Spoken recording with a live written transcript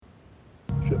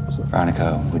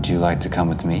Veronica, would you like to come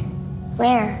with me?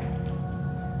 Where?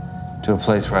 To a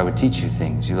place where I would teach you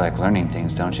things. You like learning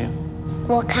things, don't you?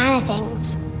 What kind of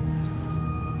things?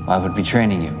 Well, I would be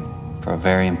training you for a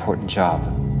very important job.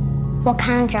 What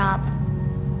kind of job?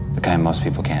 The kind most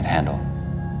people can't handle.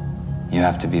 You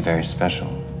have to be very special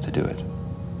to do it.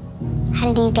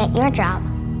 How did you get your job?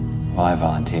 Well, I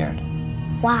volunteered.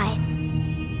 Why?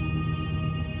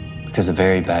 Because a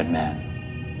very bad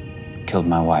man killed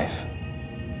my wife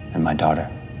and my daughter.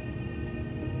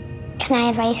 Can I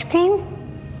have ice cream?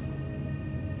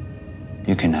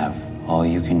 You can have all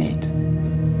you can eat.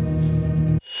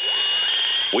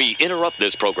 We interrupt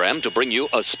this program to bring you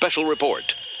a special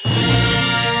report.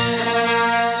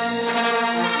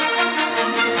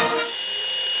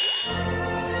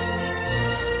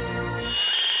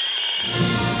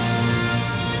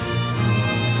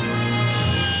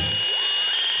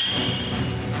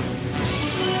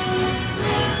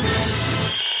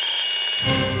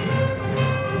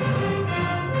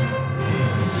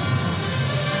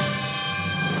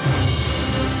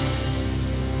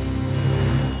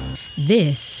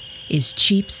 This is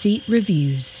Cheap Seat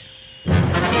Reviews.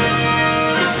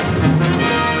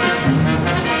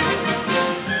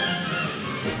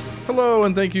 Hello,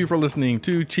 and thank you for listening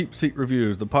to Cheap Seat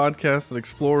Reviews, the podcast that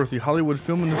explores the Hollywood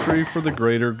film industry for the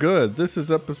greater good. This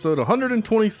is episode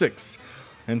 126,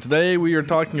 and today we are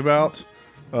talking about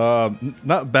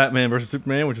not Batman vs.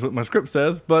 Superman, which is what my script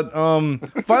says, but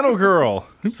Final Girl.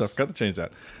 Oops, I forgot to change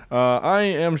that. I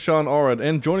am Sean Allred,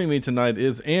 and joining me tonight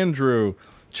is Andrew.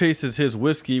 Chases his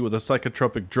whiskey with a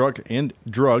psychotropic drug.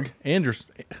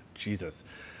 Jesus.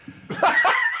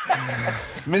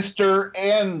 Mr.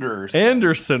 Anderson.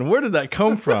 Anderson, where did that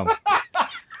come from?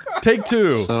 Take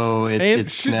two. So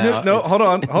it's now... No, hold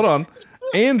on.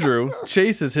 Andrew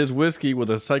chases his whiskey with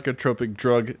a psychotropic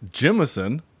drug,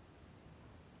 Jimison.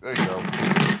 There you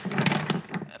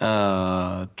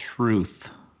go.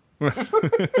 Truth.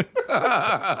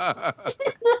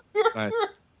 Nice.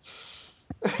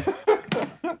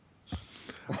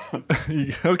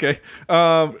 Okay.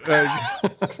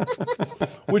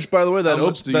 Which, by the way, that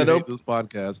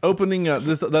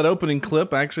opening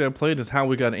clip actually I played is how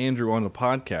we got Andrew on the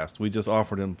podcast. We just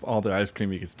offered him all the ice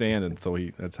cream he could stand, and so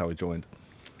that's how he joined.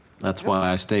 That's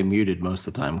why I stay muted most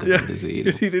of the time, because he's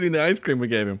eating the ice cream we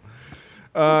gave him.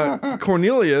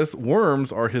 Cornelius,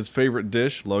 worms are his favorite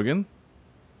dish. Logan.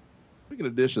 Speaking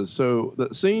of dishes, so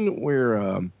the scene where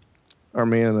our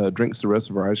man drinks the rest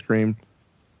of our ice cream,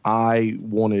 I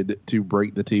wanted to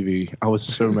break the TV. I was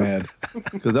so mad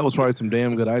because that was probably some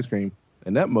damn good ice cream,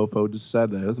 and that mofo just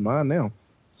decided that it's mine now.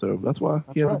 So that's why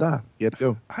he had to die. He had to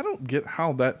go. I don't get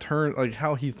how that turned, like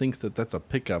how he thinks that that's a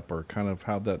pickup or kind of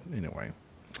how that. Anyway,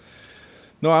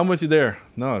 no, I'm with you there.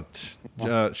 No,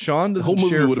 Sean doesn't. The whole movie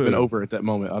share would have food. been over at that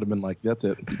moment. I'd have been like, "That's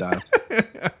it. He dies."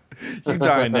 You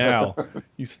die now.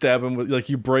 You stab him with, like,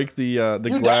 you break the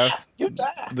glass.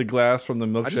 The glass from the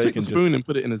milkshake. I just take a spoon and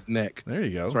put it in his neck. There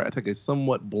you go. That's right. I take a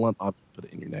somewhat blunt object, put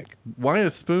it in your neck. Why a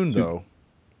spoon though?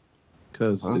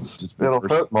 Because it's just it'll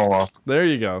hurt more. There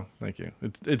you go. Thank you.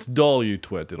 It's dull, you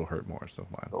twit. It'll hurt more. So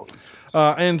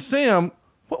fine. And Sam,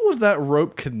 what was that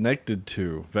rope connected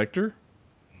to? Vector?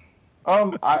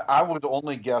 I would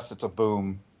only guess it's a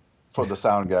boom for the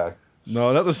sound guy.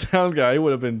 No, not the sound guy. He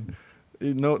would have been.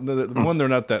 One, they're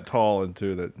not that tall, and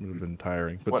two, that would have been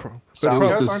tiring. But Sound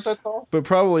guys aren't that tall? But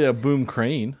probably a boom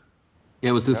crane.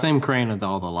 It was the same crane that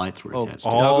all the lights were attached to.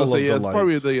 I was gonna say, it's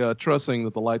probably the trussing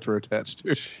that the lights were attached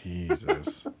to.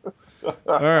 Jesus. All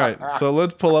right, so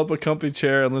let's pull up a comfy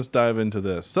chair and let's dive into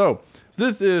this. So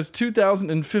this is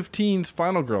 2015's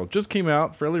Final Girl. Just came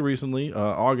out fairly recently,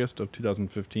 August of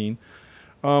 2015.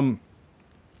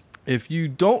 If you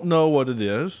don't know what it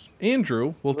is,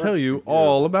 Andrew will tell you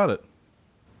all about it.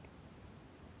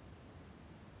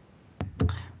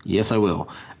 Yes, I will.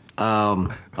 All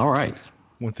right.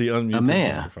 Once he unmutes his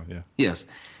microphone, yeah. Yes.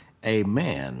 A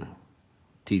man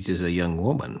teaches a young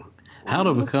woman how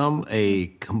to become a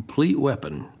complete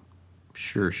weapon.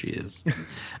 Sure she is.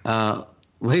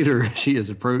 Later, she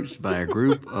is approached by a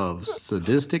group of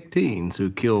sadistic teens who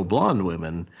kill blonde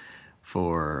women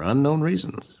for unknown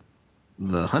reasons.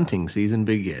 The hunting season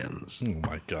begins. Oh,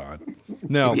 my God.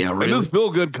 Now, yeah, really? It is feel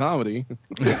good comedy.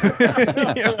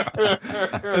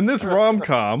 And this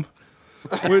rom-com,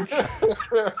 which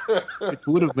it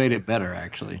would have made it better,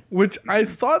 actually. Which I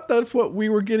thought that's what we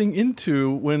were getting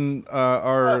into when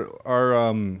our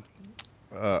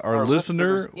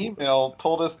listener email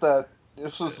told us that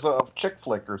this was a chick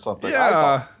flick or something.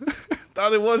 Yeah, I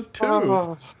thought it was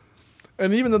too.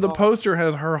 And even though the poster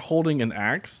has her holding an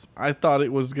axe, I thought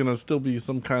it was gonna still be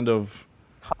some kind of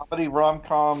comedy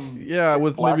rom-com. Yeah,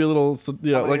 with black- maybe a little,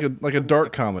 yeah, comedy. like a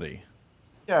dark comedy.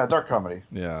 Yeah, dark comedy.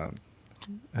 Yeah,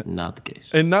 Not the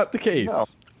case. and not the case. No.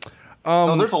 Um,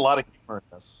 No, there's a lot of humor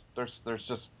in this. There's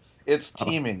just it's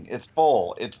teeming, it's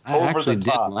full, it's I over actually the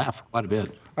did top. laugh quite a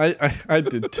bit. I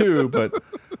did too, but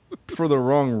for the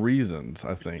wrong reasons,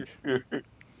 I think.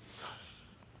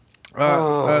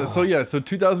 So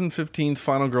 2015's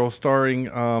Final Girl, starring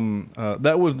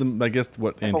that was I guess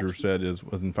what Andrew said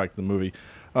was in fact the movie.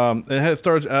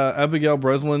 Stars Abigail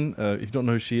Breslin. If you don't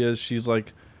know who she is, she's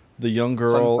like the young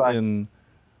girl Sunshine.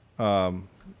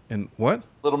 in what?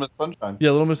 Little Miss Sunshine.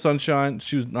 Yeah, Little Miss Sunshine.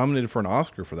 She was nominated for an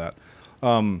Oscar for that.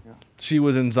 She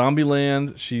was in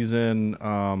Zombieland. She's in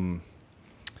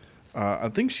I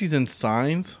think she's in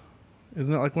Signs.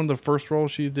 Isn't that like one of the first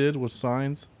roles she did was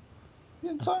Signs?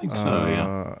 Inside. So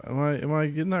yeah. Am I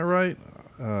getting that right?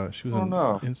 She was I don't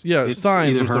know. It's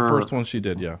Signs either was the her- first one she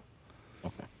did. Yeah.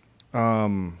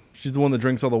 Okay. She's the one that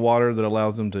drinks all the water that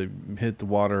allows them to hit the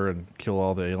water and kill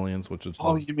all the aliens, which is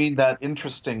Oh, you mean that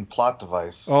interesting plot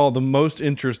device? the most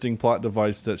interesting plot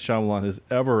device that Shyamalan has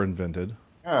ever invented.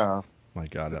 Yeah. My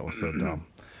God, that was so dumb.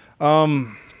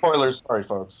 Spoilers, sorry,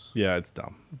 folks. Yeah, it's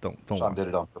dumb. Don't Sean watch did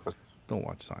it on purpose. Don't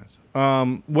watch Signs.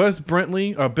 Wes Bentley,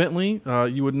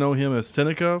 you would know him as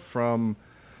Seneca from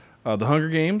The Hunger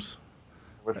Games.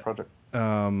 Which project?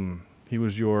 He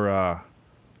was your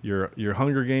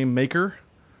Hunger Game maker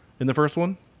in the first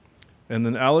one, and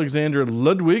then Alexander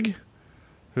Ludwig,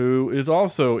 who is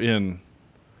also in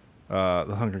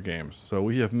The Hunger Games. So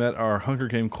we have met our Hunger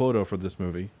Game quota for this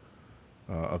movie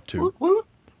of 2. Woot, woot.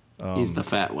 He's the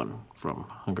fat one from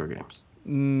Hunger Games.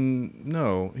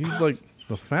 No, he's like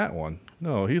the fat one.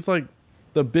 No, he's like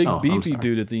the big Oh, I'm beefy sorry.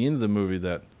 dude at the end of the movie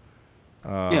that.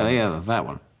 Yeah, the fat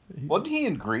one. Wasn't he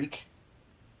in Greek?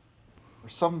 Or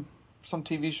some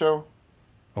TV show?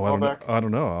 Oh, I don't know. Callback? I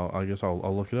don't know. I guess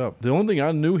I'll look it up. The only thing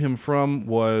I knew him from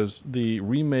was the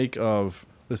remake of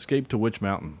Escape to Witch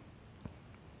Mountain.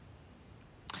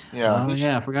 Yeah. Oh,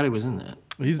 yeah, I forgot he was in that.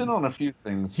 He's been on a few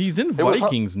things. he's in It was-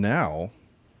 Vikings now.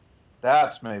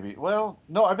 That's maybe. Well,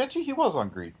 no, I bet you he was on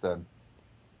Greek then.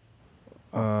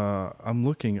 I'm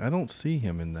looking. I don't see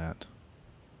him in that.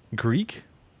 Greek?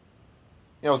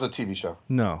 Yeah, it was a TV show.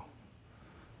 No.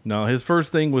 No, his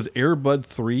first thing was Air Bud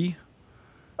 3.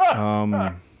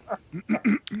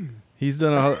 He's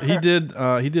done he did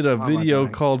a my video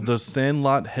God. called The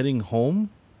Sandlot Heading Home.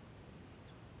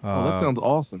 Oh, that sounds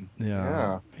awesome.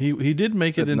 Yeah. He did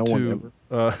make it Said no one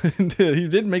into he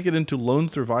did make it into Lone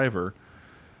Survivor.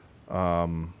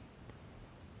 And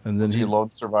then Was he a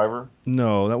lone survivor?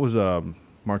 no, that was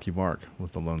Marky Mark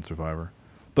with the Lone Survivor.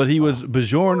 But he was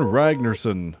Bjorn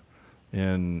Ragnarsson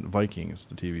in Vikings,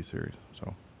 the TV series.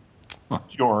 So,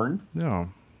 Jorn. yeah,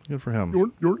 good for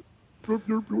him. You're.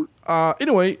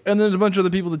 Anyway, and then there's a bunch of other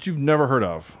people that you've never heard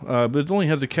of. But it only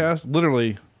has a cast,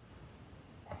 literally,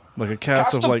 like a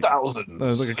cast of like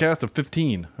thousands. like a cast of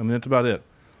 15. I mean, that's about it.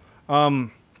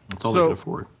 That's all So- they could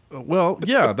afford. Well,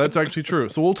 yeah, that's actually true.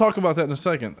 So we'll talk about that in a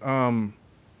second.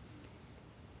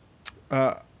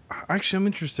 Actually, I'm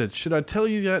interested. Should I tell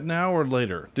you that now or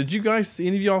later? Did you guys,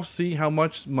 any of y'all see how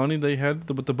much money they had,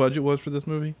 what the budget was for this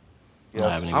movie? I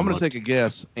haven't even I'm going looked. to take a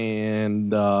guess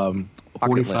and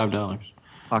 $45.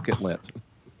 Pocket lint.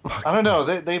 I don't know.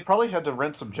 They probably had to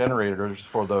rent some generators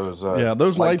for those. Yeah,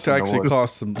 those lights in the actually woods.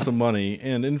 cost some money.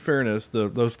 And in fairness,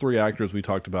 those 3 actors we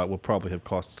talked about will probably have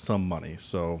cost some money.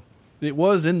 So it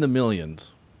was in the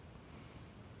millions.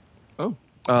 Oh.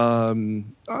 30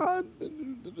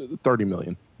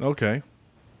 million. Okay.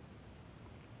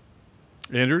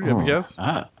 Andrew, do you have a guess?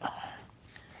 I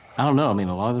don't know. I mean,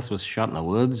 a lot of this was shot in the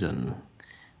woods, and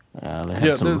they had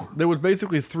Yeah, some. there was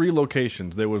basically 3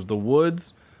 locations. There was the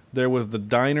woods, there was the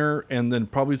diner, and then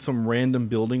probably some random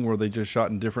building where they just shot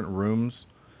in different rooms.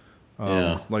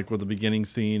 Yeah. Like with the beginning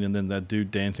scene, and then that dude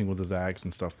dancing with his axe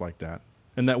and stuff like that.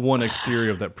 And that one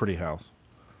exterior of that pretty house.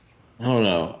 I don't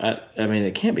know. I mean,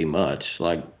 it can't be much.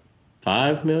 Like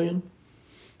 5 million.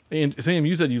 And Sam,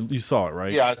 you said you saw it,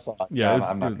 right? Yeah, I saw it. Yeah,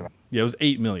 I'm not gonna. it was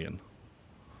 8 million.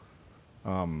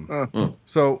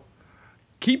 So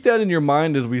keep that in your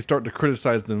mind as we start to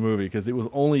criticize the movie, because it was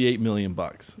only $8 million.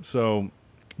 So,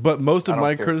 but most of I don't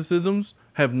my care. criticisms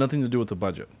have nothing to do with the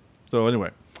budget. So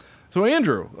anyway, so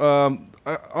Andrew,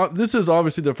 this is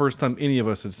obviously the first time any of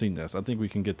us had seen this. I think we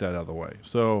can get that out of the way.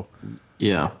 So,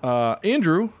 Yeah.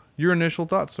 Andrew, your initial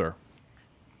thoughts, sir?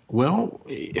 Well,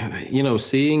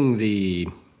 seeing the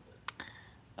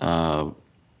I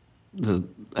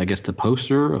guess the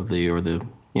poster of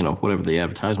whatever the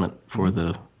advertisement for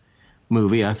the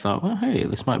movie, I thought, well, hey,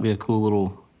 this might be a cool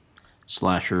little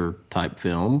slasher type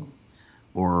film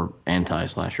or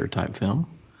anti-slasher type film.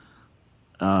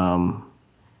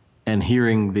 And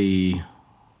hearing the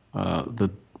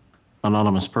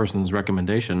anonymous person's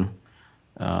recommendation,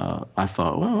 I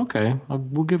thought, well, okay,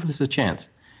 we'll give this a chance.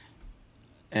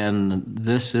 And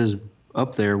this is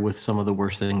up there with some of the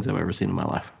worst things I've ever seen in my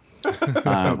life.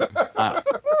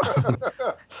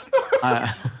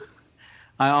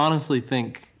 I honestly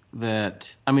think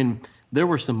that, I mean, there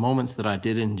were some moments that I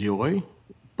did enjoy,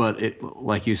 but it,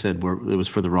 like you said, it was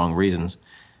for the wrong reasons.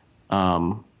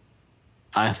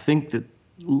 I think that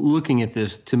looking at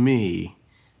this, to me,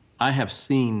 I have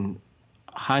seen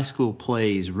high school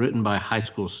plays written by high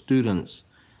school students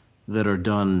that are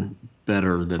done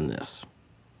better than this,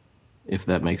 if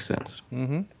that makes sense.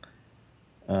 Mm-hmm.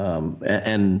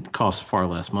 And cost far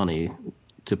less money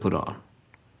to put on.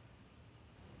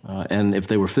 And if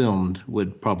they were filmed,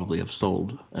 would probably have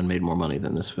sold and made more money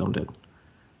than this film did.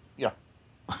 Yeah.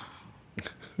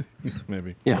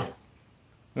 Maybe. Yeah.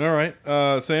 All right,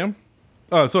 Sam.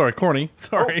 Oh, sorry, Corny.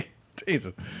 Sorry,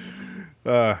 Jesus.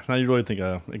 Now you really think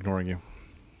I'm ignoring you?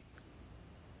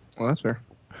 Well, that's fair.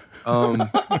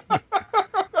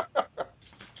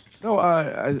 No,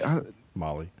 I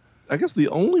Molly. I guess the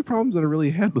only problems that I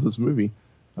really had with this movie,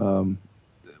 well,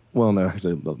 no,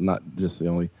 actually, not just the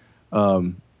only.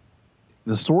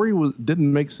 The story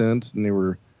didn't make sense, and there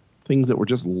were things that were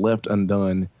just left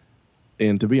undone.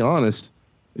 And to be honest,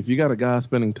 if you got a guy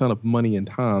spending a ton of money and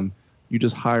time, you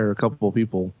just hire a couple of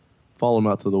people, follow them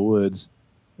out to the woods,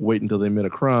 wait until they commit a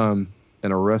crime,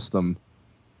 and arrest them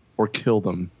or kill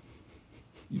them.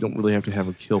 You don't really have to have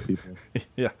her kill people.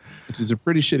 Yeah. She's a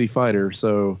pretty shitty fighter,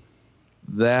 so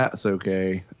that's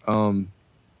okay.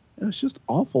 It's just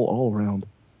awful all around.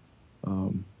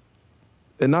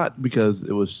 And not because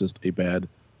it was just a bad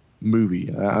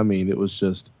movie. I mean, it was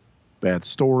just bad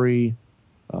story,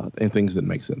 and things didn't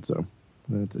make sense. So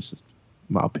that's just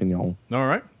my opinion. All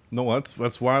right. No,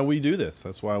 that's why we do this.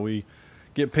 That's why we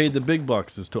get paid the big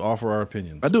bucks, is to offer our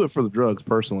opinions. I do it for the drugs,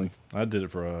 personally. I did it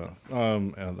for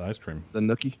the ice cream. The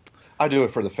nookie. I do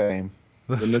it for the fame.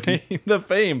 The nookie. Fame, the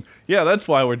fame. Yeah, that's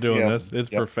why we're doing Yeah. this. It's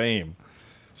for fame.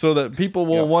 So that people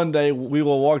will one day, we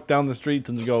will walk down the streets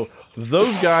and go,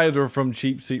 those guys are from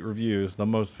Cheap Seat Reviews, the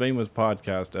most famous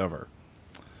podcast ever.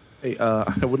 Hey,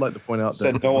 I would like to point out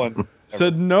that Said no one.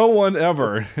 Said no one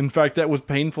ever. In fact, that was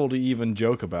painful to even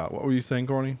joke about. What were you saying,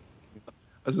 Corny?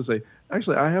 I was going to say,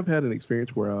 actually, I have had an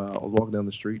experience where I was walking down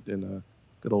the street in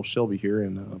good old Shelby here,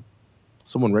 and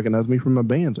someone recognized me from my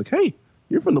band. It's like, hey,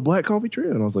 you're from the Black Coffee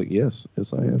Trio. And I was like, yes,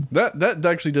 I am. That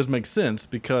actually does make sense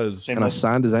because... And I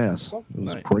signed his ass. It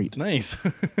was great. Nice.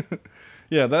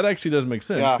 Yeah, that actually does make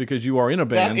sense Yeah. because you are in a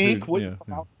That band. ink wouldn't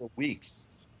come out for weeks.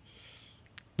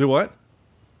 Do what?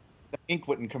 The ink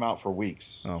wouldn't come out for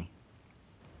weeks. Oh.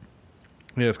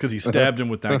 Yeah, it's because he stabbed him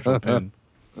with the actual pen.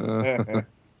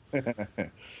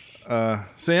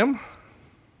 Sam?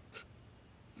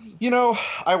 You know,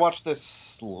 I watched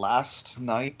this last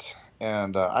night,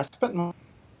 and I spent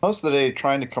most of the day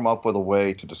trying to come up with a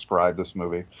way to describe this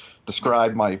movie,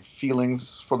 describe my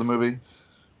feelings for the movie.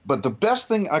 But the best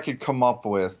thing I could come up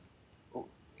with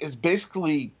is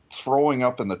basically throwing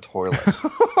up in the toilet.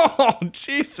 Oh,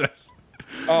 Jesus.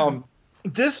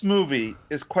 This movie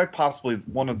is quite possibly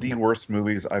one of the worst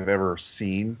movies I've ever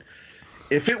seen.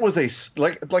 If it was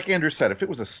like Andrew said, if it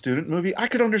was a student movie, I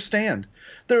could understand.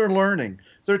 They're learning.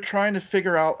 They're trying to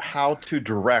figure out how to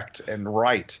direct and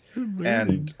write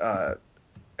and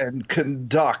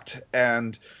conduct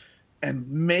and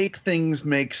make things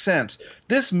make sense.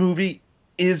 This movie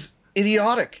is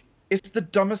idiotic. It's the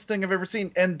dumbest thing I've ever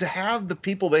seen. And to have the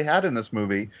people they had in this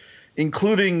movie,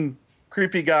 including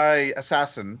creepy guy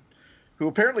assassin, who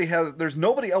apparently there's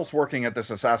nobody else working at this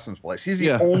assassin's place. He's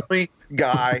the only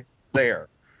guy there.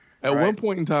 At one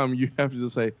point in time, you have to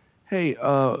just say, hey,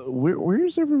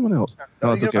 where's everyone else?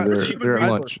 Oh, it's okay. They're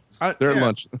at lunch. They're at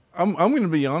lunch. I'm going to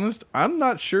be honest. I'm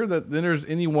not sure that then there's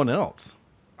anyone else.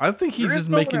 I think he's just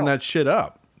making that shit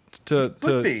up to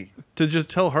just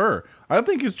tell her. I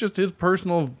think it's just his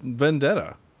personal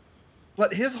vendetta.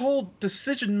 But his whole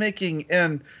decision making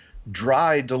and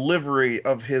dry delivery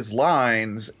of his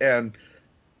lines and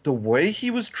the way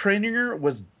he was training her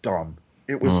was dumb.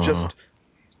 It was just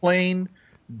plain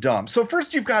dumb. So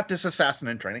first you've got this assassin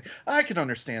in training. I can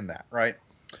understand that, right?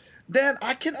 Then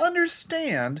I can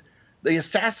understand the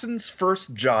assassin's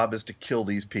first job is to kill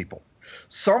these people.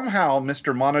 Somehow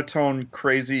Mr. Monotone,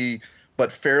 crazy,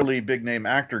 but fairly big name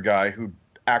actor guy who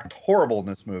act horrible in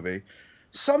this movie,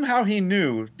 somehow he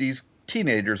knew these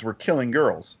teenagers were killing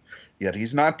girls. Yet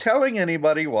he's not telling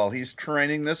anybody while he's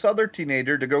training this other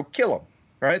teenager to go kill him.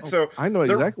 Right? So I know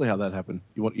exactly how that happened.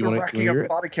 You want to hear it?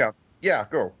 Body count. Yeah,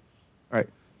 go. All right.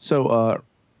 So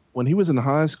when he was in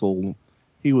high school,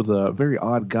 he was a very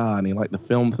odd guy, and he liked to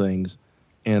film things.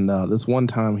 And this one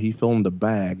time, he filmed a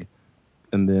bag,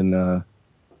 and then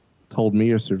told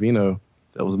me or Servino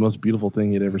that was the most beautiful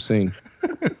thing he'd ever seen.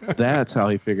 That's how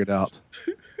he figured out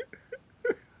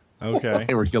Okay.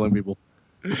 they were killing people.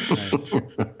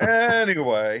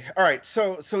 Anyway, all right.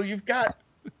 So you've got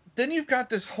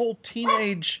this whole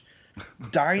teenage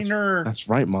diner. That's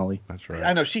right, Molly. That's right.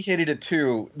 I know she hated it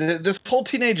too. This whole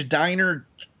teenage diner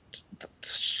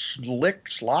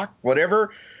schlock,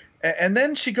 whatever. And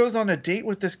then she goes on a date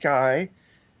with this guy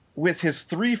with his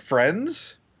 3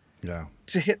 friends Yeah.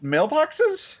 to hit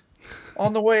mailboxes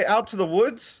on the way out to the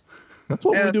woods. That's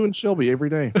what we And- do in Shelby every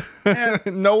day.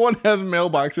 No one has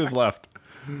mailboxes left.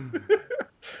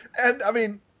 And I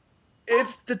mean,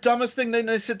 it's the dumbest thing.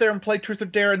 They sit there and play truth or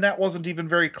dare, and that wasn't even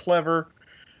very clever.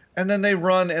 And then they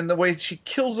run, and the way she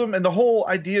kills them, and the whole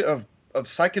idea of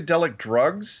psychedelic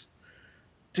drugs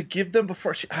to give them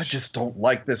before I just don't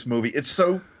like this movie. It's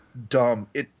so dumb.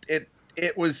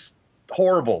 It was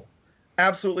horrible,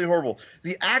 absolutely horrible.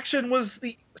 The action was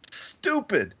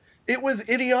stupid. It was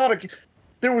idiotic.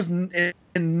 There was in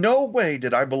no way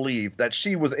did I believe that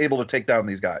she was able to take down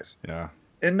these guys. Yeah.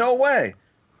 In no way.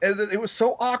 And it was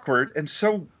so awkward and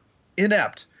so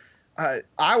inept.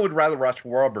 I would rather watch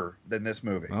Rubber than this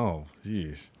movie. Oh,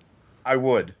 geez. I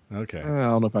would. Okay. I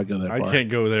don't know if I go that I far. can't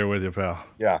go there with you, pal.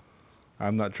 Yeah.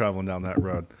 I'm not traveling down that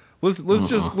road. Let's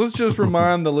just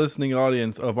remind the listening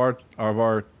audience of our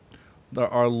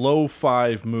low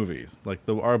 5 movies, like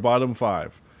our bottom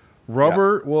 5.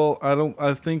 Rubber. Yeah. Well,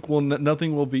 I think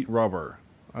nothing will beat Rubber.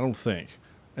 I don't think,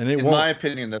 and it In won't. my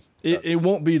opinion, It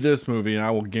won't be this movie, and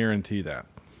I will guarantee that.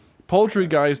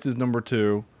 Poultrygeist is number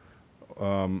 2.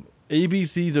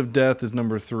 ABCs of Death is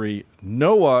number 3.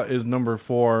 Noah is number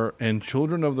 4, and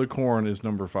Children of the Corn is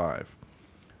number 5.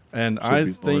 And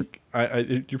I think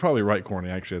you're probably right, Corny.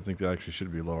 Actually, I think that actually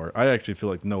should be lower. I actually feel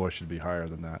like Noah should be higher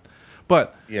than that.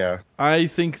 But yeah, I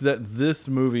think that this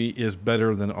movie is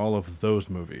better than all of those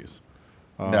movies.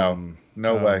 No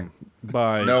way.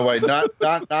 No way. Not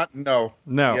no.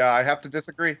 No. Yeah, I have to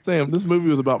disagree. Sam, this movie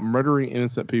was about murdering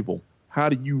innocent people. How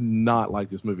do you not like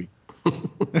this movie?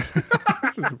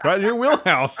 This is right in your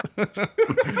wheelhouse.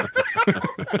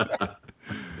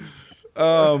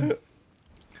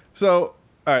 So,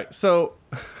 all right. So,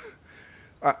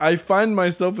 I find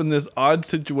myself in this odd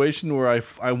situation where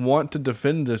I want to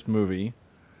defend this movie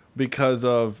because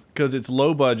it's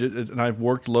low budget, and I've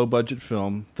worked low budget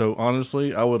film. Though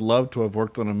honestly, I would love to have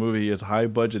worked on a movie as high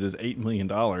budget as $8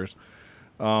 million.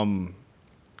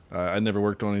 I never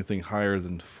worked on anything higher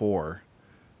than $4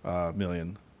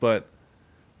 million, but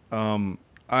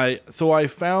I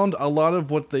found a lot of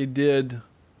what they did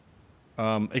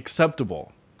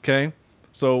acceptable. Okay.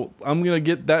 So I'm going to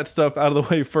get that stuff out of the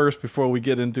way first before we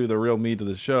get into the real meat of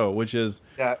the show, which is...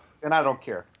 Yeah, and I don't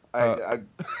care.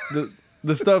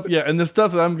 The stuff, yeah, and the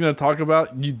stuff that I'm going to talk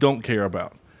about, you don't care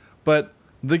about. But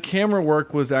the camera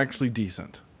work was actually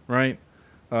decent, right?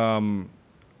 The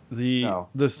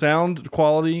sound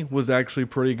quality was actually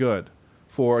pretty good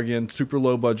for, again, super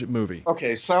low budget movie.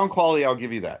 Okay, sound quality, I'll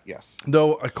give you that. Yes.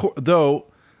 Though,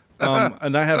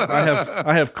 and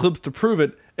I have clips to prove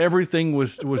it. Everything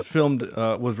was filmed,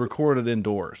 was recorded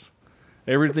indoors.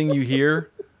 Everything you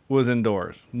hear was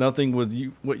indoors. Nothing was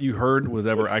what you heard was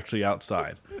ever actually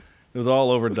outside. It was all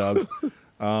overdubbed,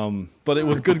 but it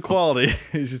was good quality.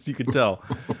 It's just you could tell.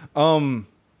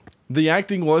 The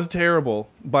acting was terrible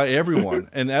by everyone,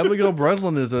 and Abigail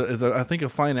Breslin is I think a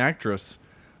fine actress.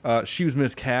 She was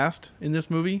miscast in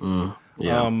this movie.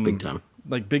 Big time.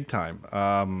 Like big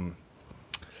time.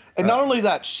 And not only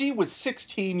that, she was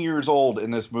 16 years old in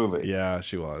this movie. Yeah,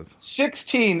 she was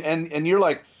 16, and you're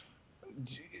like,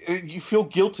 you feel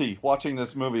guilty watching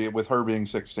this movie with her being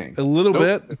 16. a little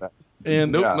bit.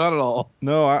 And Nope, Yeah. not at all.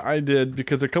 no, I did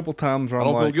because a couple times where I I'm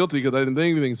don't feel like, guilty because I didn't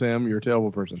think anything, Sam. You're a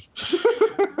terrible person.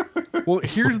 well,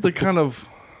 here's the kind of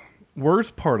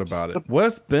worst part about it.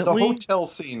 Wes The Bentley, hotel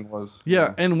scene was...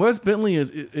 yeah, and Wes Bentley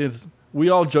is we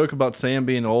all joke about Sam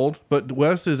being old, but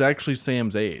Wes is actually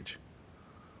Sam's age.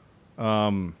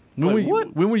 When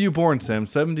were you born, Sam?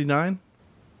 79?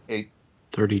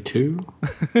 32?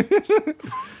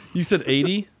 You said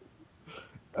 80?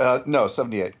 No,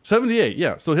 78. 78,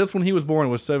 yeah. So that's when he was born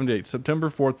was 78, September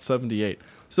 4th, 78.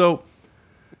 So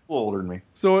A little older than me.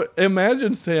 So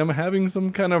imagine Sam having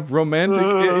some kind of romantic, you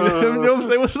know what I'm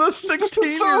saying, with a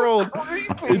 16-year-old.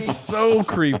 It's so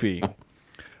creepy.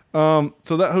 So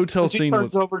that hotel She scene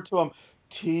turns was, over to him,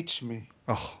 teach me.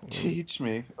 oh, Teach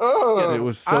me. Oh. it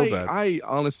was so bad. I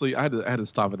honestly, I had to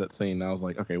stop at that scene. And I was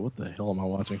like, okay, what the hell am I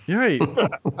watching? Right.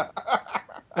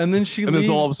 And then she And leaves.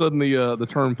 then all of a sudden the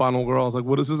term final girl, I was like,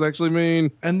 what does this actually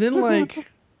mean? And then, like,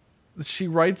 she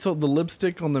writes the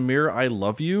lipstick on the mirror, "I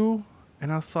love you."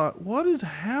 And I thought, what is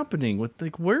happening with,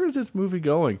 like, where is this movie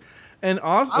going? And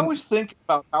Austin, I always think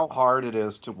about how hard it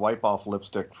is to wipe off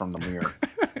lipstick from the mirror.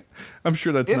 I'm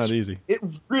sure that's not easy. It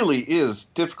really is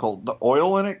difficult. The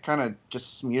oil in it kind of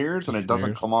just smears, and it doesn't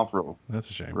Smears. come off That's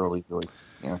a shame. real easily.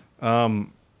 Yeah.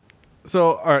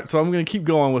 So, all right. So I'm going to keep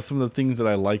going with some of the things that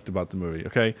I liked about the movie.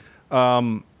 Okay.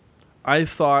 I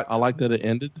thought, I like that it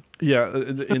ended. yeah,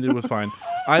 the ending was fine.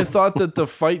 I thought that the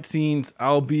fight scenes,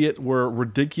 albeit were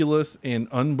ridiculous and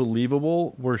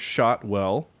unbelievable, were shot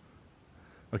well.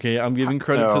 Okay. I'm giving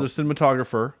credit to No. the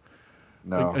cinematographer.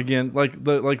 No. Again, like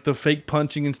the fake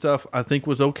punching and stuff, I think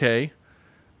was okay.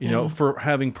 You know, for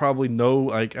having probably no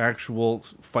like actual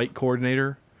fight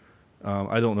coordinator.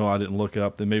 I don't know. I didn't look it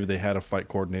up. Then maybe they had a fight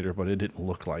coordinator, but it didn't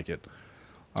look like it.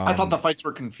 I thought the fights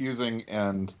were confusing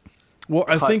and Well,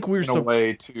 I cut think we're in a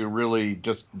way to really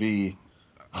just be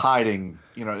hiding.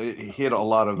 You know, it hit a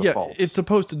lot of the faults. it's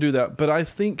supposed to do that, but I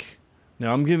think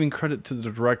now I'm giving credit to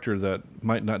the director that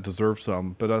might not deserve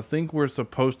some, but I think we're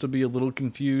supposed to be a little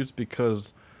confused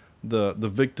because the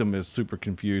victim is super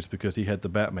confused because he had the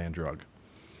Batman drug,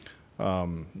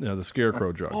 the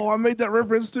Scarecrow drug. Oh, I made that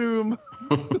reference to him.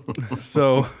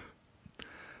 So,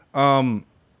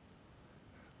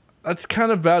 that's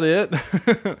kind of about it.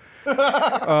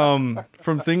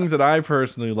 From things that I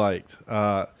personally liked,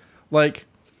 like.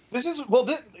 This is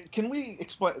can we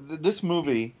explain this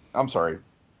movie? I'm sorry.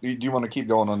 Do you want to keep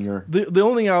going on your? The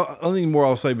only thing more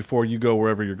I'll say before you go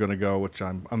wherever you're going to go, which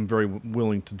I'm very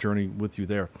willing to journey with you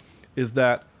there, is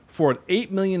that for an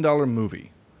 $8 million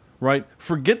movie, right?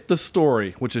 Forget the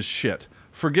story, which is shit.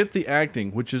 Forget the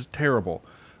acting, which is terrible.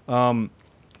 For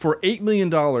 $8 million,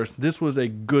 this was a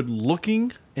good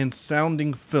looking and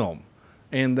sounding film,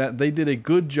 and that they did a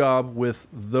good job with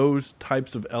those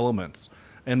types of elements.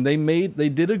 And they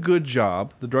did a good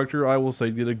job. The director, I will say,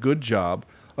 did a good job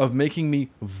of making me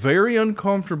very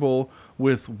uncomfortable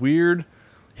with weird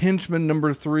henchman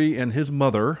number 3 and his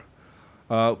mother.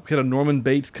 Had a Norman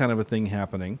Bates kind of a thing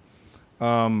happening.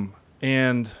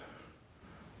 And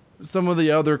some of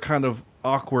the other kind of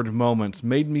awkward moments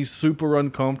made me super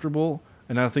uncomfortable,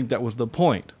 and I think that was the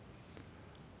point.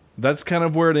 That's kind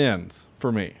of where it ends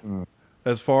for me,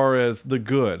 as far as the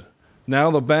good.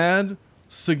 Now the bad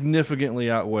significantly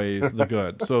outweighs the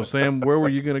good. So, Sam, where were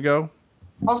you going to go?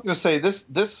 I was going to say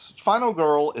this final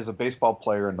girl is a baseball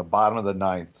player in the bottom of the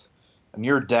ninth, and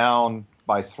you're down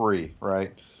by 3,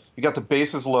 right? You got the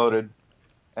bases loaded,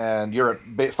 and you're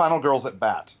at final girl's at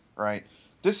bat, right?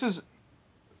 This is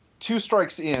 2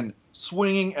 strikes in,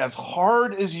 swinging as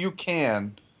hard as you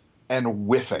can, and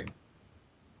whiffing.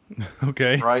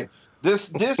 Okay. Right.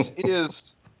 This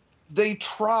is. They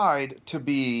tried to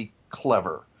be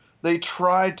clever. They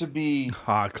tried to be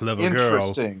Clever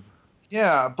interesting. girl.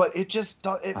 Yeah, but it just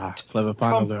Clever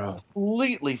final girl.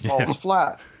 completely falls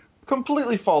flat.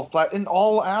 Completely falls flat in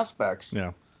all aspects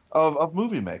Yeah. of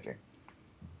movie making.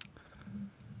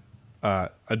 I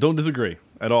don't disagree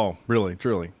at all, really,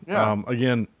 truly. Yeah.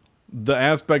 Again, the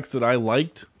aspects that I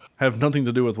liked have nothing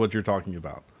to do with what you're talking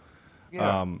about.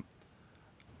 Yeah.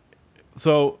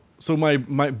 So my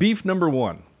beef number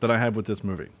 1 that I have with this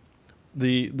movie,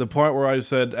 the part where I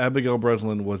said Abigail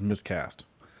Breslin was miscast.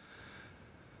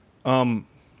 Trying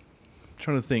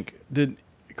to think, did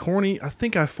Corny? I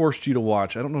think I forced you to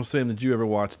watch. I don't know, Sam. Did you ever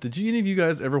watch? Did any of you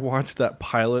guys ever watch that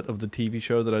pilot of the TV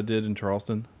show that I did in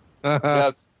Charleston?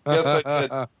 yes, I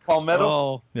did. Palmetto.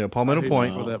 Oh, Yeah, Palmetto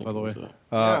Point. for that, by the way.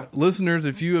 Yeah. Listeners,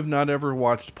 if you have not ever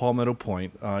watched Palmetto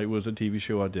Point, it was a TV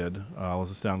show I did. I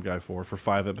was a sound guy for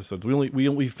 5 episodes.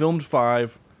 We filmed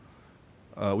 5.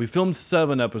 We filmed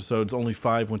 7 episodes. Only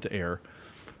 5 went to air.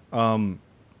 There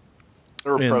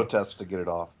were protests to get it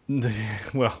off.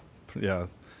 Well, yeah.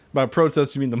 By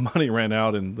protest, you mean the money ran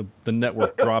out and the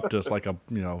network dropped us like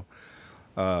something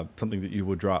that you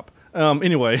would drop.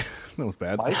 Anyway, that was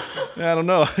bad. Mike? Yeah, I don't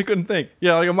know. I couldn't think.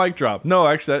 Yeah, like a mic drop. No,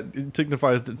 actually, that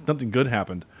signifies that something good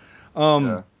happened.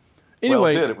 Yeah.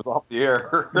 Anyway, Well, it was off the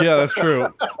air. yeah, that's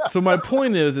true. So my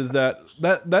point is that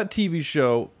TV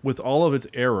show, with all of its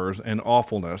errors and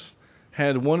awfulness,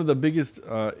 had one of the biggest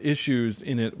issues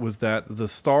in it was that the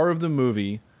star of the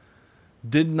movie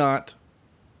did not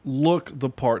look the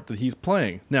part that he's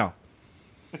playing. Now,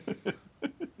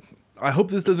 I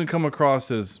hope this doesn't come across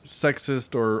as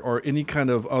sexist or any kind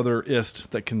of other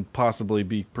ist that can possibly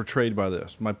be portrayed by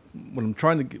this. My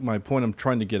point I'm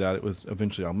trying to get at, it was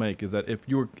eventually I'll make, is that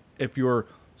if your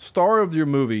star of your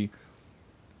movie,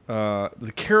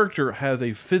 the character has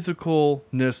a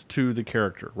physicalness to the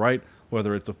character, right?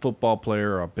 whether it's a football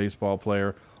player or a baseball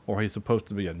player, or he's supposed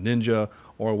to be a ninja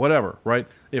or whatever, right?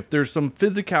 If there's some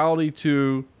physicality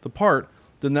to the part,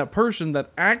 then that person,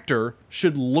 that actor,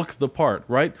 should look the part,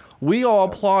 right? We all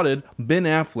applauded Ben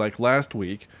Affleck last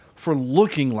week for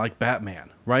looking like Batman,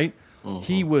 right?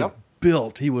 He was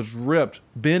built. He was ripped.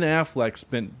 Ben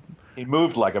Affleck He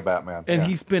moved like a Batman. and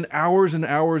he spent hours and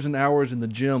hours and hours in the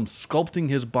gym sculpting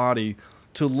his body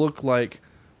to look like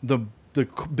the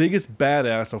biggest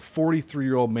badass a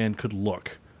 43-year-old man could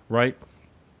look, right?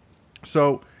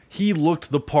 So he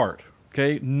looked the part,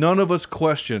 okay? None of us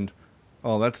questioned,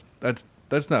 oh, that's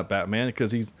not Batman,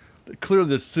 because he's clearly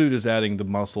the suit is adding the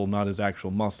muscle, not his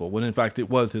actual muscle, when in fact it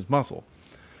was his muscle.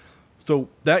 So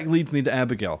that leads me to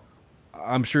Abigail.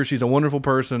 I'm sure she's a wonderful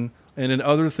person, and in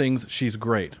other things she's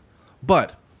great.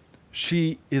 But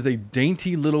she is a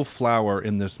dainty little flower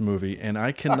in this movie, and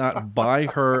I cannot buy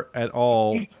her at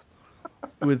all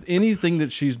with anything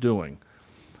that she's doing,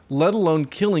 let alone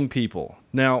killing people.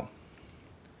 Now,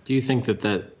 Do you think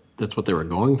that's what they were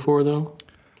going for, though?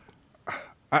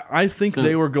 I think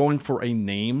they were going for a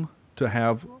name to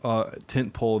have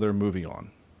tentpole their movie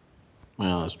on.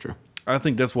 Well, that's true. I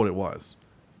think that's what it was.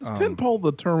 Is tentpole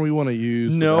the term we want to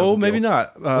use? No, maybe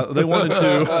not. They wanted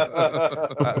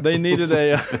to. They needed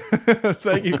a.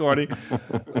 Thank you, Cordy.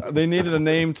 They needed a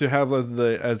name to have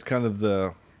as kind of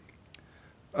the.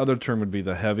 Other term would be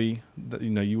the heavy.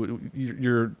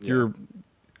 You're.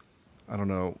 I don't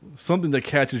know, something that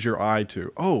catches your eye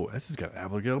to. Oh, this has got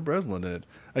Abigail Breslin in it.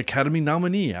 Academy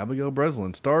nominee Abigail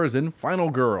Breslin stars in Final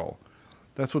Girl.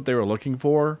 That's what they were looking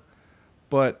for,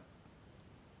 but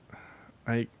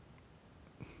I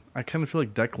kind of feel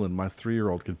like Declan, my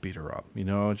 3-year-old, could beat her up.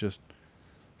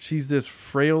 She's this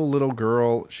frail little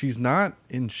girl. She's not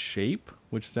in shape,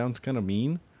 which sounds kind of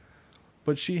mean,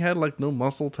 but she had like no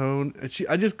muscle tone.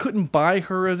 I just couldn't buy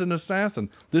her as an assassin.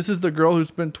 This is the girl who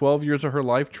spent 12 years of her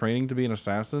life training to be an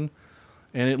assassin,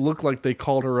 and it looked like they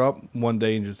called her up one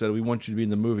day and just said, "We want you to be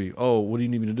in the movie." "Oh, what do you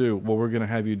need me to do?" "Well, we're gonna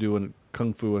have you doing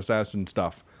kung fu assassin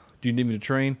stuff." "Do you need me to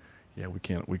train?" "Yeah, we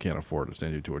can't afford to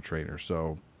send you to a trainer,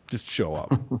 so just show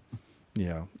up."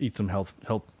 Yeah, eat some health,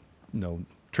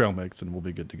 trail mix, and we'll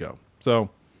be good to go.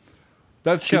 So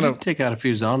that's She kind did of take out a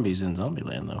few zombies in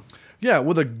Zombieland, though. yeah,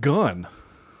 with a gun.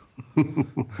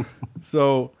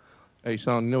 So, Hey,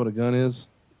 Sean, you know what a gun is?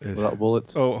 Without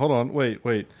bullets? oh, hold on,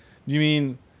 wait. You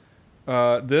mean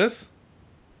this?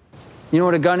 You know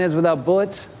what a gun is without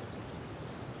bullets?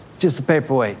 Just a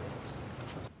paperweight.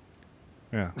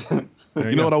 Yeah.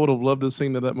 You know what I would have loved to have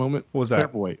seen at that moment? What was that?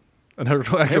 Paperweight. Another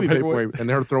actual Heavy paperweight. paperweight. And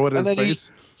her throw it in And his then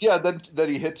face. then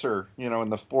he hits her, in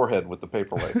the forehead with the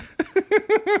paperweight.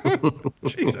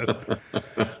 Jesus.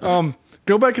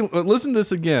 Go back and listen to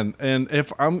this again, and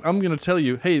if I'm going to tell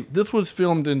you, hey, this was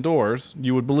filmed indoors,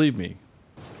 you would believe me.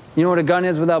 You know what a gun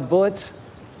is without bullets?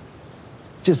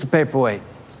 Just a paperweight.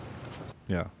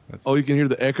 Yeah. Oh, you can hear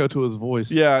the echo to his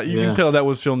voice. Yeah, you Yeah. can tell that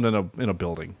was filmed in a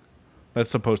building. That's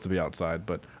supposed to be outside,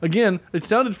 but again, it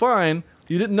sounded fine.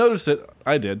 You didn't notice it.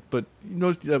 I did, but you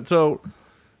noticed. So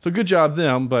good job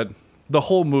them. But the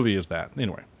whole movie is that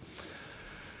anyway.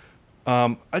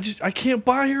 I can't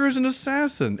buy her as an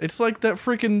assassin. It's like that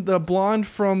freaking the blonde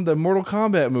from the Mortal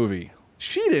Kombat movie.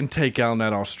 She didn't take out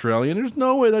that Australian. There's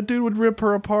no way that dude would rip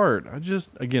her apart.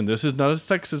 Again, this is not a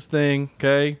sexist thing,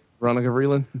 okay? Veronica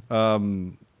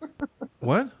Vreeland.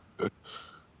 What?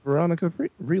 Veronica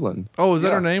Vreeland. Oh, is that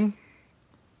Yeah. her name?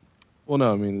 Well,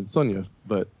 no, I mean, it's Sonia,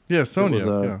 but Yeah, Sonia.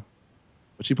 Yeah.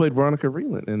 but she played Veronica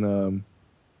Vreeland in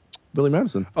Billy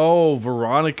Madison. Oh,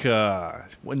 Veronica.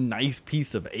 What a nice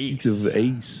piece of ace. She's the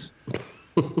ace.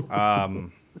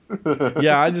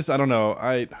 Yeah, I don't know.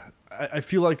 I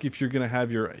feel like if you're gonna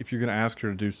ask her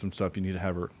to do some stuff, you need to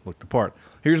have her look the part.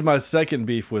 Here's my second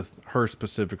beef with her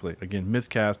specifically. Again,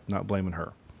 miscast, not blaming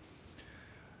her.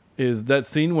 Is that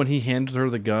scene when he hands her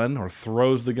the gun or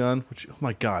throws the gun? Which, oh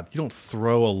my God, you don't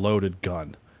throw a loaded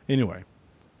gun. Anyway,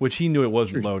 which he knew it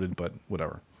wasn't loaded, but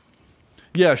whatever.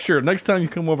 Yeah, sure. Next time you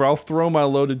come over, I'll throw my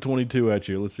loaded 22 at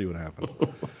you. Let's see what happens.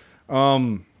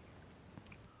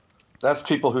 That's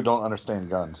people who don't understand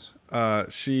guns.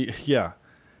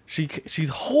 She's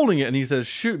holding it, and he says,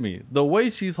 "Shoot me." The way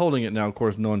she's holding it now, of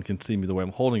course, no one can see me the way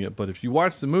I'm holding it. But if you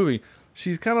watch the movie,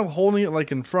 she's kind of holding it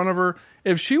like in front of her.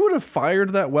 If she would have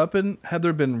fired that weapon, had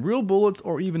there been real bullets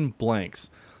or even blanks,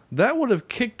 that would have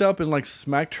kicked up and like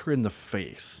smacked her in the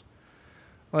face.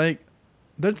 Like,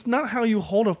 that's not how you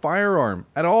hold a firearm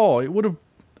at all.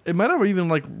 It might have even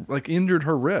like injured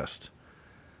her wrist.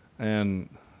 And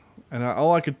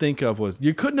all I could think of was,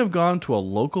 you couldn't have gone to a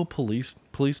local police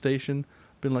station,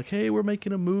 been like, "Hey, we're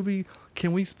making a movie.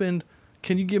 Can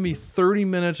you give me 30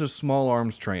 minutes of small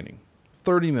arms training?"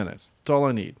 30 minutes. That's all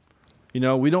I need. You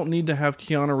know, we don't need to have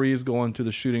Keanu Reeves going to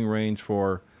the shooting range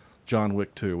for John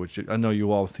Wick 2, which I know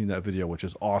you all have seen that video, which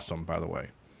is awesome, by the way.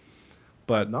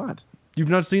 But Not. you've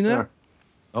not seen that? Yeah.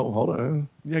 Oh, hold on.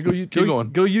 Yeah, go Keep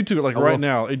going. Go YouTube it like I right will.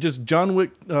 now. It just John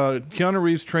Wick, Keanu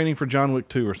Reeves training for John Wick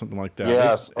 2 or something like that.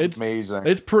 Yes, it's amazing.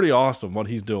 It's pretty awesome what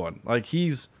he's doing. Like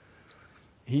he's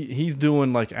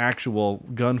doing like actual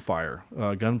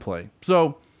gunplay.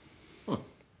 So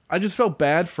I just felt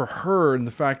bad for her and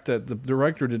the fact that the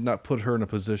director did not put her in a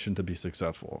position to be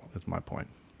successful. That's my point.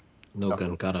 No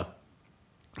gun kata.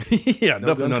 Yeah,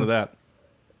 definitely none of that.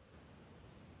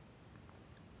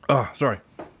 Oh, sorry.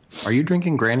 Are you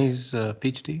drinking Granny's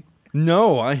peach tea?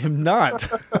 No, I am not. This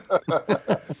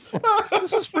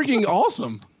is freaking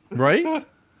awesome. Right?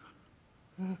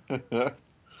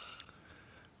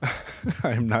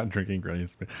 I am not drinking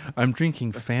Granny's. I'm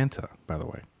drinking Fanta, by the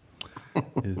way.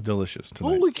 It's delicious tonight.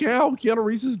 Holy cow, Keanu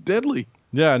Reeves is deadly.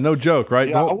 Yeah, no joke, right?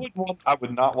 Yeah, Don't- I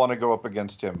would not want to go up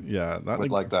against him. yeah, not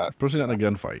would like that. Especially not in a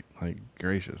gunfight. Like,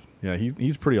 gracious. Yeah,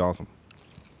 he's pretty awesome.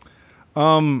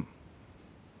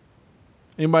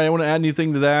 Anybody want to add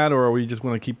anything to that, or are we just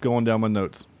going to keep going down my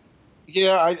notes?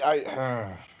 Yeah,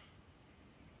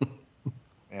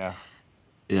 yeah.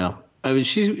 Yeah. I mean,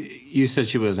 you said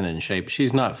she wasn't in shape.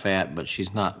 She's not fat, but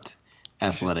she's not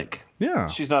athletic. Yeah.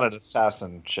 She's not an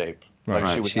assassin shape. Right. Like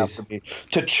she Right, would have she's- to be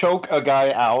to choke a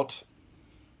guy out.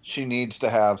 She needs to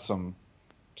have some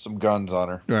guns on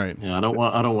her. Right. Yeah, I don't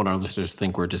want our listeners to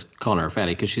think we're just calling her a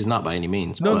fatty because she's not by any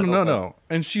means. No, but- no.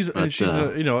 And she's But,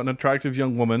 an attractive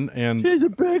young woman, and She's a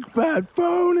big fat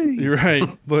phony. you're right.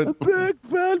 But Big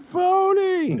fat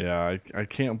phony. yeah, I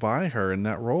can't buy her in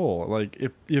that role. Like,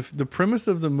 if the premise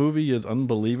of the movie is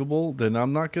unbelievable, then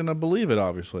I'm not gonna believe it.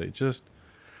 Obviously, just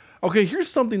okay. Here's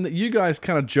something that you guys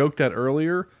kind of joked at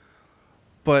earlier,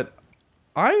 but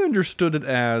I understood it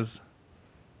as,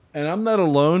 and I'm not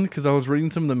alone because I was reading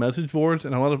some of the message boards,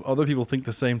 and a lot of other people think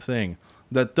the same thing.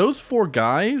 That those 4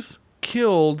 guys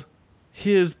killed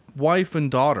his wife and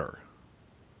daughter.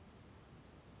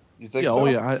 You think Yeah, so? oh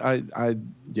yeah, I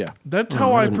yeah. That's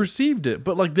how I wouldn't- perceived it.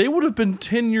 But like they would have been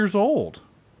 10 years old.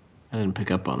 I didn't pick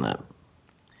up on that.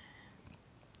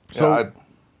 So yeah, I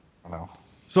don't know.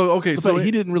 so okay, But so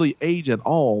he didn't really age at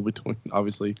all between,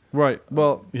 obviously. right.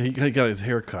 Well, he got his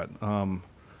hair cut. Why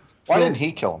so- didn't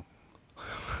he kill him?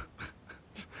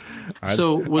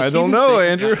 So was I he don't the know, same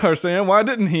Andrew guy- or Sam. Why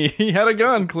didn't he? He had a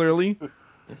gun, clearly.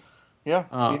 Yeah,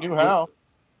 Uh, he knew how.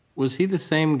 Was he the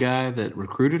same guy that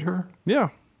recruited her? Yeah.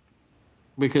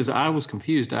 Because I was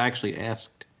confused. I actually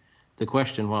asked the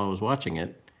question while I was watching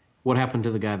it. What happened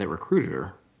to the guy that recruited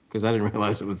her? Because I didn't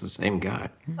realize it was the same guy.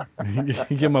 You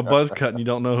give him a buzz cut and you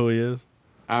don't know who he is.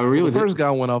 I really The first did.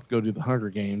 guy went off to go do the Hunger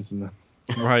Games, and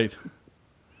Right.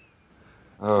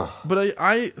 Ugh. But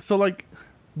so like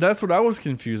that's what I was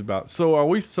confused about. So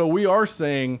we are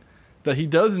saying that he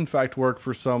does in fact work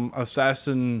for some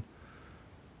assassin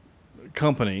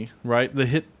company, right? The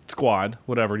hit squad,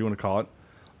 whatever you want to call it.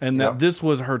 And that Yep. this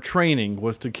was her training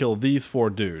was to kill these 4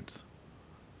 dudes.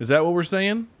 Is that what we're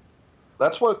saying?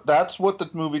 That's what the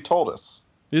movie told us.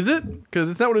 Is it? Because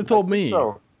it's not what it told me. So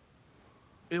what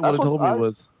it That's what told me I-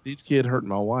 was, these kid hurt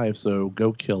my wife, so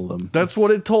go kill them. That's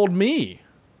what it told me.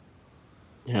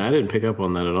 Yeah, I didn't pick up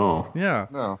on that at all. Yeah.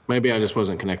 no. Maybe I just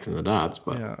wasn't connecting the dots.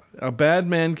 But Yeah. A bad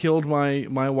man killed my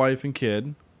wife and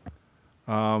kid.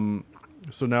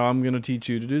 So now I'm going to teach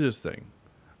you to do this thing.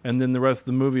 And then the rest of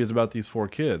the movie is about these 4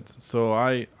 kids. So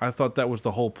I thought that was the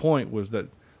whole point, was that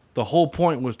the whole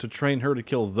point was to train her to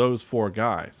kill those 4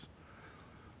 guys.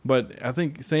 But I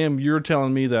think, Sam, you're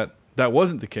telling me that that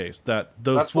wasn't the case, that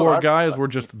those That's what 4 I guys thought. were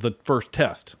just the first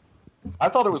test. I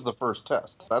thought it was the first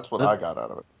test. That's what I got out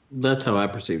of it. that's how I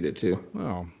perceived it too.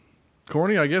 Oh.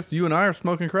 Corny, I guess you and I are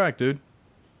smoking crack, dude.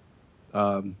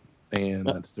 And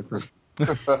that's different.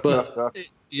 But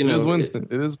you It is know, Wednesday.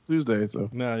 It is Tuesday, so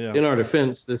No, yeah. in our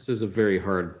defense, this is a very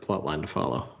hard plot line to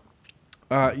follow.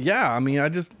 Yeah, I mean,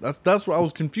 that's what I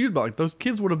was confused about. Like, those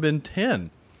kids would have been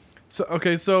 10. So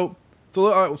okay, so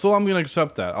I'm going to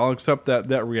accept that. I'll accept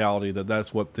that reality that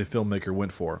that's what the filmmaker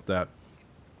went for. That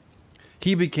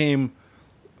he became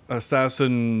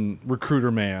assassin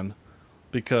recruiter man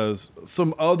because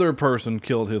some other person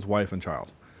killed his wife and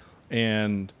child,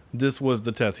 and this was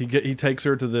the test. He takes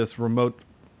her to this remote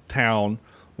town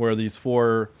where these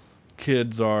 4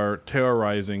 kids are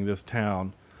terrorizing this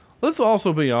town. Let's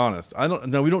also be honest.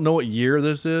 We don't know what year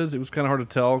this is. It was kind of hard to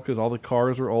tell because all the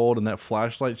cars were old and that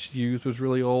flashlight she used was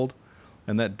really old,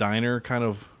 and that diner kind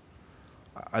of,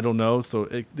 I don't know. So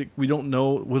we don't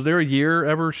know. Was there a year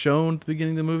ever shown at the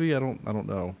beginning of the movie? I don't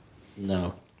know.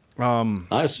 No.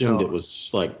 I assumed it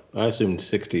was I assumed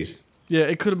 60s. Yeah,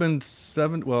 it could have been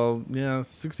 60s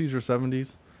or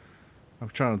 70s. I'm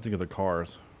trying to think of the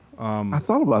cars. I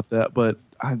thought about that, but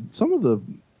I don't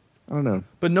know.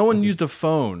 But no one used a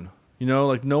phone. You know,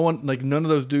 like none of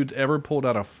those dudes ever pulled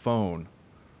out a phone.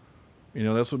 You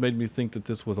know, that's what made me think that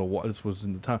this was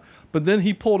in the time. But then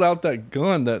he pulled out that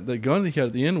gun. That gun that he had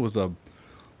at the end was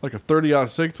like a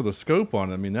 30-06 with a scope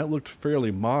on it. I mean, that looked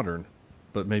fairly modern.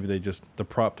 But maybe the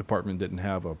prop department didn't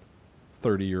have a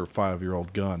 30 or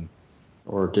 5-year-old gun.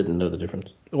 Or didn't know the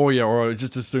difference. Oh yeah, or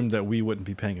just assumed that we wouldn't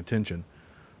be paying attention.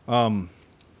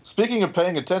 Speaking of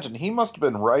paying attention, he must have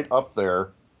been right up there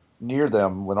near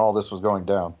them when all this was going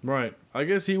down. Right. I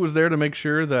guess he was there to make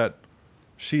sure that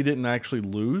she didn't actually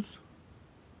lose.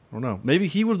 I don't know. Maybe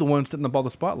he was the one setting up all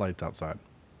the spotlights outside.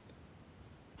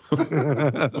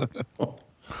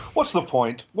 What's the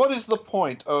point? What is the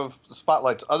point of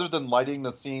spotlights other than lighting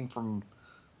the scene from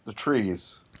the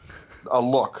trees? A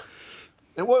look.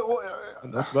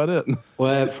 That's about it.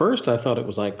 Well, at first I thought it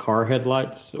was like car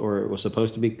headlights, or it was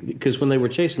supposed to be, because when they were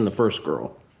chasing the first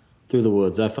girl through the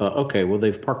woods, I thought, okay, well,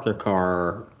 they've parked their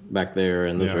car back there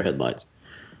and those are headlights.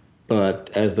 But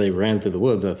as they ran through the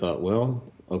woods, I thought, well,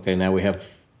 okay, now we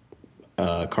have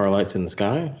car lights in the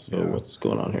sky. So what's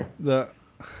going on here?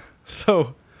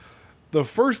 So the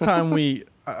first time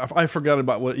I forgot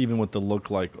about what the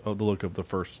look of the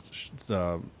first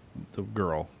the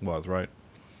girl was, right?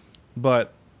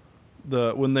 But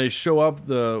when they show up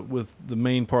with the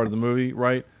main part of the movie,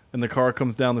 right, and the car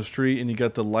comes down the street and you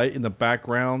got the light in the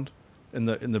background, in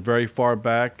the very far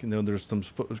back, and then there's some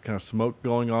kind of smoke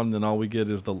going on, and then all we get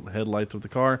is the headlights of the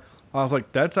car. I was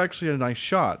like, that's actually a nice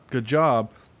shot. Good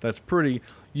job. That's pretty.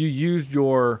 You used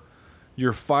your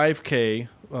 5K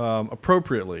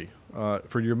appropriately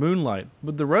for your moonlight.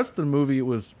 But the rest of the movie, it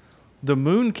was the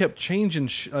moon kept changing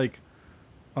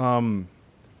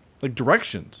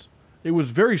directions. It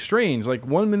was very strange. Like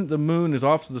 1 minute the moon is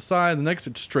off to the side, the next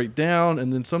it's straight down,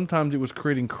 and then sometimes it was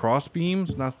creating cross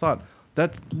beams. And I thought,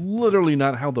 that's literally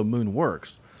not how the moon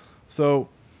works. So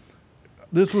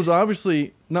this was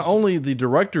obviously not only the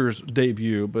director's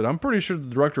debut, but I'm pretty sure the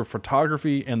director of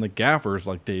photography and the gaffer's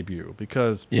debut,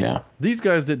 because these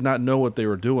guys did not know what they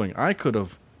were doing. I could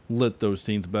have lit those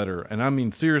scenes better, and I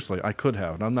mean seriously, I could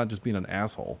have. And I'm not just being an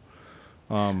asshole.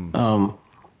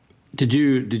 Did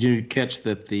you catch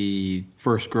that the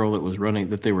first girl that was running,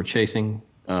 that they were chasing,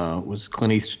 was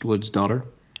Clint Eastwood's daughter?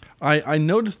 I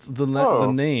noticed the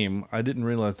name. I didn't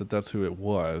realize that that's who it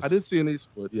was. I did see an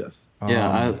Eastwood, yes.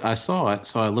 Yeah, I saw it,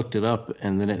 so I looked it up,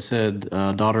 and then it said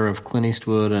daughter of Clint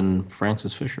Eastwood and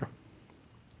Frances Fisher.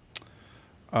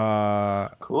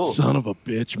 Cool. Son of a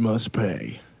bitch must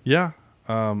pay. Yeah.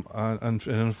 And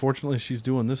unfortunately, she's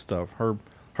doing this stuff.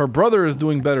 Her brother is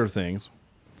doing better things.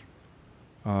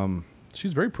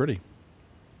 She's very pretty.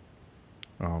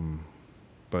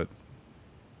 But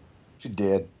she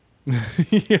did.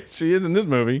 Yeah, she is in this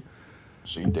movie.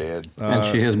 She did. And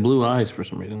she has blue eyes for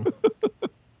some reason.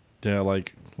 Yeah,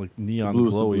 like neon Blue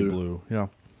is glowy blue. blue. Yeah.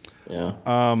 Yeah.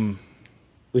 At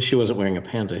least she wasn't wearing a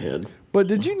panta head. But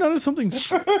did you notice something?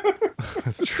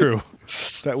 That's true.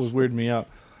 That was weirding me out.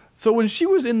 So when she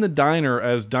was in the diner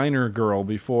as diner girl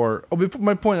before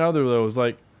my point other though was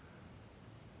like,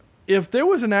 if there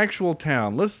was an actual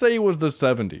town, let's say it was the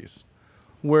 70s,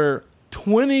 where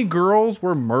 20 girls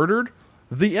were murdered,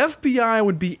 the FBI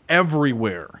would be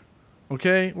everywhere.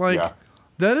 Okay?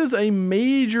 That is a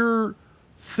major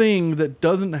thing that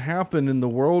doesn't happen in the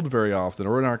world very often,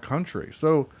 or in our country.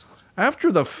 So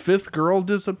after the 5th girl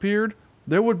disappeared,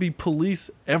 there would be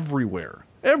police everywhere.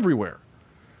 Everywhere.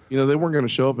 You know, they weren't going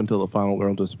to show up until the final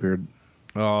girl disappeared.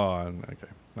 Oh,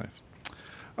 okay. Nice.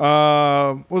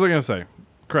 What was I going to say?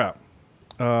 Crap.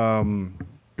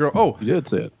 Girl. Oh, You did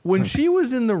say it. when she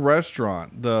was in the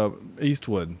restaurant, the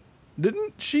Eastwood,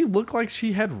 didn't she look like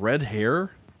she had red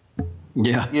hair?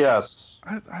 Yeah. Yes.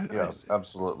 Yes,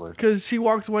 absolutely. Because she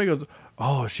walks away and goes,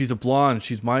 oh, she's a blonde.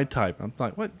 She's my type. I'm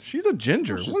like, what? She's a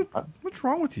ginger. What's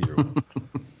wrong with you?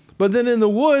 But then in the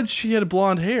woods, she had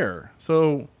blonde hair.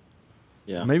 So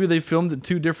maybe they filmed it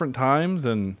 2 different times,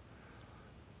 and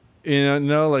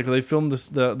they filmed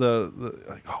this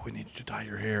like, oh, we need you to dye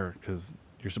your hair because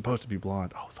you're supposed to be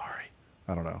blonde. Oh, sorry.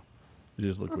 I don't know. It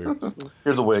just looked weird.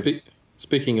 Here's a wig.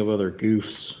 Speaking of other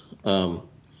goofs,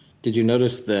 did you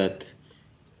notice that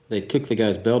they took the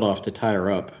guy's belt off to tie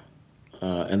her up,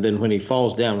 and then when he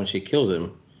falls down, when she kills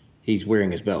him, he's wearing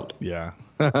his belt? Yeah.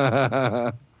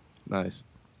 Nice.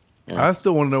 Yeah. I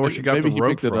still want to know where she got Maybe the he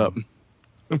rope picked it from.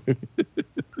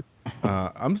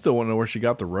 I'm still want to know where she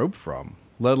got the rope from,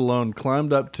 let alone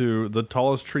climbed up to the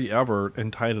tallest tree ever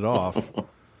and tied it off.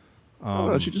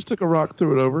 She just took a rock,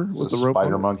 threw it over with the rope.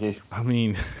 Spider on it. monkey. I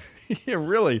mean, Yeah,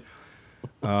 really.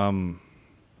 Some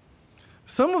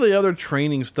of the other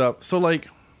training stuff. So, like,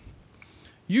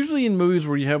 usually in movies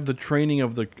where you have the training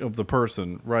of the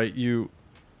person, right?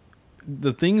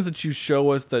 The things that you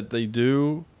show us that they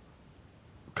do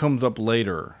comes up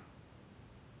later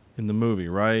in the movie,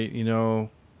 right? You know.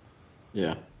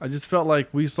 Yeah. I just felt like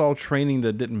we saw training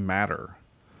that didn't matter.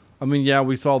 I mean, yeah,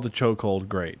 we saw the chokehold,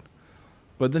 great.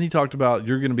 But then he talked about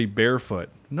you're going to be barefoot.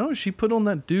 No, she put on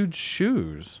that dude's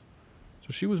shoes. So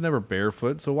she was never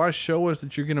barefoot. So why show us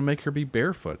that you're going to make her be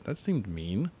barefoot? That seemed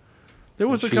mean. There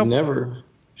was a couple.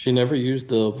 She never used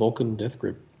the Vulcan death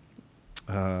grip.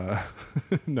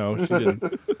 No, she didn't.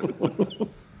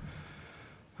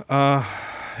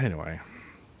 Anyway.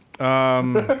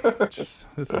 Just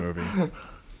this movie.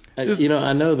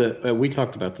 I know that we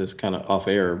talked about this kind of off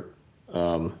air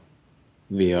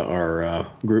via our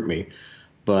group meet,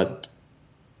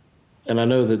 and I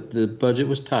know that the budget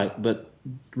was tight, but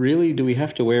really, do we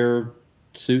have to wear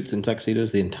suits and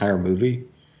tuxedos the entire movie?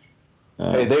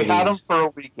 Hey, they had them for a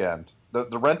weekend.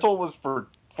 The rental was for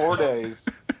 4 days.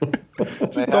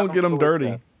 Don't get them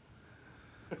dirty.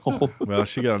 Well,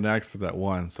 she got an axe for that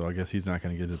one, so I guess he's not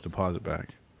going to get his deposit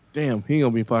back. Damn, he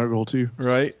gonna be Fire Girl too.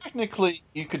 Right? Technically,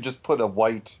 you could just put a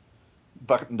white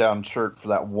button-down shirt for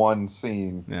that one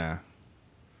scene. Yeah.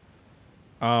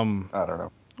 I don't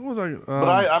know. What was I?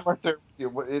 But I'm right there with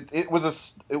you. It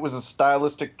was a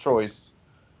stylistic choice,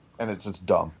 and it's just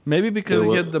dumb. Maybe because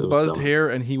he had the buzzed dumb. hair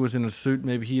and he was in a suit.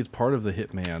 Maybe he is part of the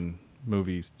Hitman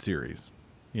movie series.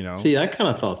 You know. See, I kind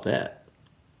of thought that.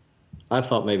 I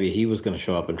thought maybe he was going to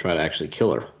show up and try to actually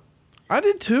kill her. I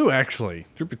did too, actually.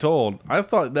 Truth be told, I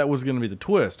thought that was going to be the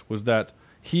twist, was that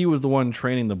he was the one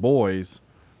training the boys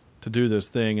to do this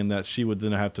thing, and that she would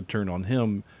then have to turn on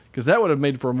him, because that would have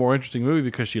made for a more interesting movie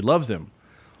because she loves him.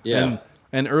 Yeah.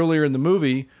 And earlier in the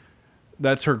movie,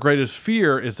 that's her greatest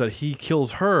fear, is that he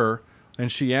kills her, and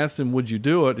she asks him, "Would you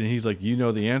do it?" And he's like, "You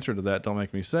know the answer to that. Don't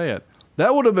make me say it."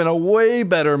 That would have been a way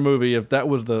better movie if that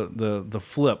was the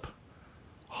flip.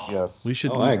 Yes. We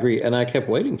should. I agree, and I kept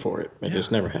waiting for it. It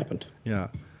just never happened. Yeah.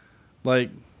 Like,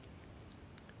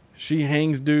 she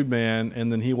hangs Dude Man,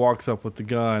 and then he walks up with the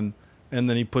gun, and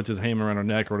then he puts his hand around her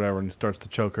neck or whatever, and he starts to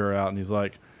choke her out, and he's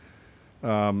like,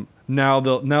 now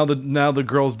the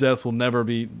girl's deaths will never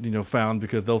be, found,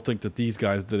 because they'll think that these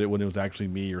guys did it when it was actually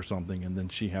me or something, and then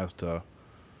she has to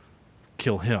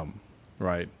kill him,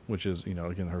 right? Which is,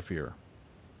 again, her fear.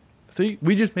 See,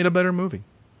 we just made a better movie.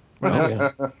 Right?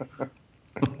 Oh, yeah.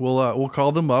 We'll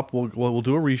call them up. We'll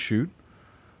do a reshoot.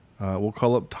 We'll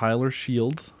call up Tyler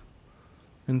Shields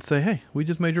and say, "Hey, we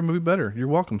just made your movie better. You're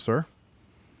welcome, sir."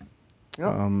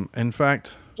 Yep. In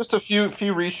fact, just a few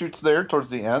reshoots there towards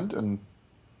the end, and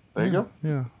there you go.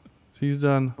 Yeah, he's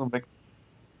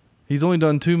only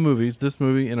done 2 movies. This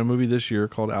movie and a movie this year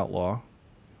called Outlaw.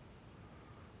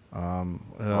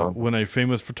 When a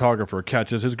famous photographer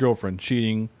catches his girlfriend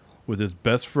cheating with his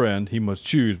best friend, he must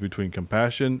choose between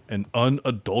compassion and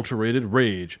unadulterated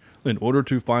rage in order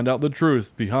to find out the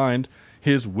truth behind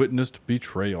his witnessed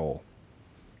betrayal.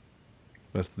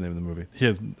 That's the name of the movie.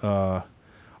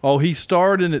 He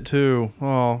starred in it too.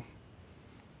 Oh,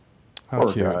 how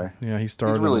Poor cute! guy. Yeah, he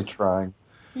starred. He's really in it. trying.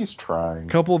 He's trying.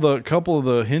 Couple of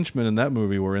the henchmen in that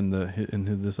movie were in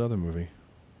this other movie.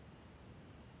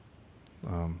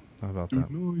 How about that?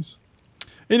 Noise.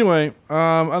 Anyway,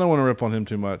 I don't want to rip on him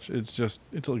too much. It's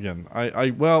again,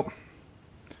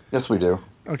 Yes, we do.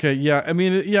 Okay, yeah. I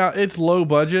mean, it's low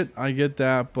budget. I get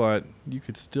that, but you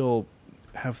could still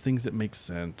have things that make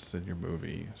sense in your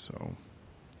movie. So,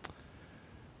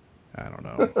 I don't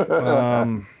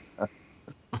know.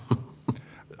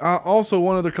 Also,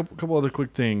 one other couple other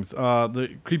quick things.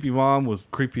 The creepy mom was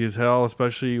creepy as hell,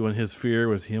 especially when his fear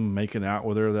was him making out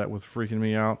with her. That was freaking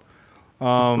me out.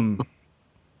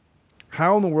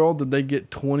 How in the world did they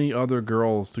get 20 other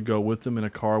girls to go with them in a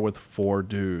car with 4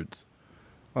 dudes?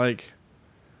 Like,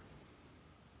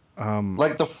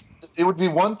 it would be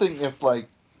one thing if, like,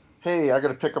 hey, I got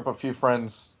to pick up a few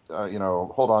friends.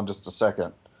 Hold on just a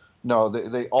second. No,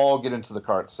 they all get into the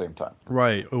car at the same time.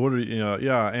 Right.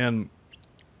 Yeah, and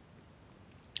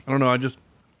I don't know.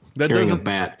 That carrying doesn't a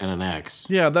bat and an axe.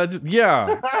 Yeah,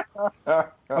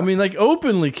 I mean, like,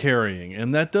 openly carrying,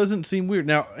 and that doesn't seem weird.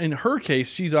 Now, in her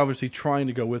case, she's obviously trying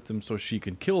to go with them so she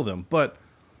can kill them. But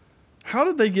how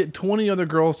did they get 20 other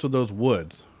girls to those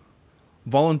woods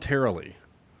voluntarily?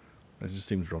 That just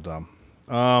seems real dumb.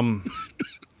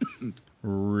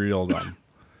 Real dumb.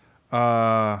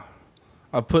 I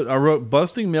wrote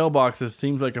busting mailboxes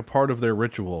seems like a part of their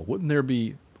ritual. Would there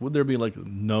be like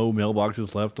no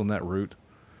mailboxes left on that route?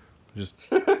 Just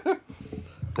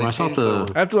They Well, I thought changed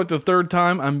the After like the third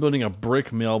time, I'm building a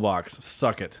brick mailbox.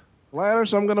 Suck it.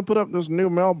 Ladders, I'm going to put up this new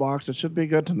mailbox. It should be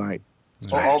good tonight.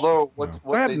 Although what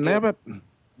Glad they nabbit. did,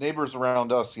 neighbors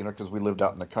around us, because we lived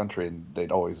out in the country and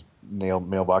they'd always nail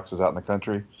mailboxes out in the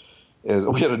country, is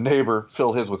we had a neighbor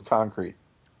fill his with concrete.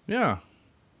 Yeah.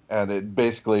 And it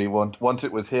basically, once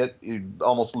it was hit, you'd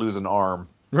almost lose an arm.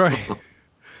 Right.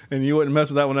 And you wouldn't mess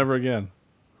with that one ever again.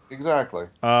 Exactly.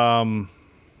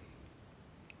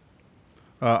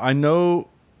 I know.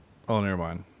 Oh, never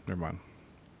mind.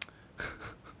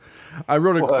 I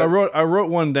wrote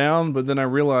one down, but then I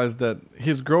realized that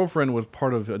his girlfriend was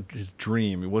part of his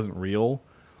dream. It wasn't real.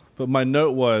 But my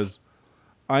note was,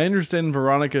 I understand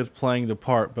Veronica is playing the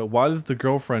part, but why does the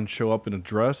girlfriend show up in a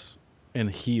dress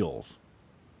and heels?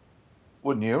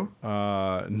 Wouldn't you?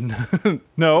 No,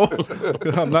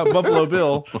 I'm not Buffalo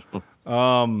Bill.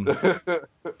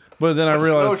 But then I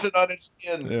realized, lotion on his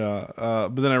skin. yeah.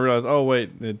 But then I realized, oh wait,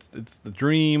 it's the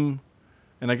dream,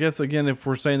 and I guess again, if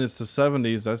we're saying it's the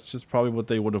 '70s, that's just probably what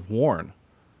they would have worn.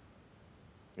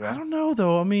 Yeah. I don't know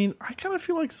though. I mean, I kind of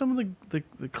feel like some of the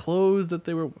clothes that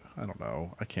they were. I don't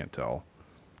know. I can't tell.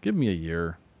 Give me a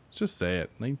year. Let's just say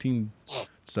it.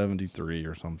 1973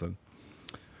 or something.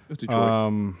 It's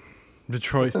Detroit.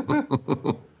 Detroit.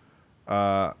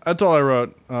 That's all I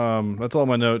wrote. That's all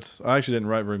my notes. I actually didn't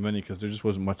write very many because there just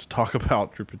wasn't much to talk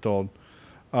about, truth be told.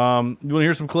 You want to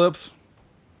hear some clips?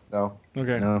 No.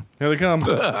 Okay. No. Here they come.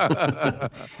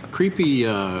 creepy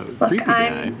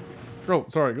guy. Oh,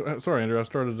 sorry. Sorry, Andrew. I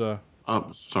started...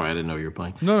 Oh, sorry, I didn't know you were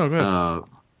playing. No, go ahead.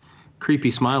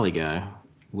 Creepy smiley guy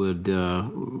would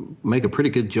make a pretty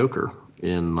good Joker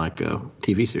in like a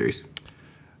TV series.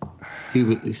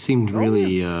 He seemed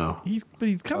really. He's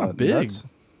kind of big. nuts.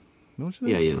 Don't you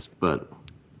think? Yeah, he is. But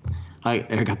I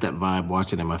got that vibe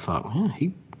watching him. I thought,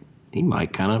 he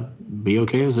might kind of be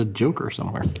okay as a Joker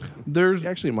somewhere. There's He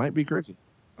actually might be crazy.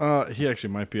 he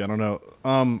actually might be. I don't know.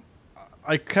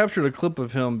 I captured a clip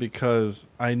of him because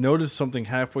I noticed something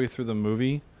halfway through the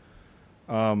movie.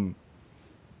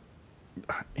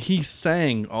 He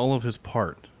sang all of his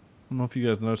part. I don't know if you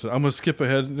guys noticed it. I'm gonna skip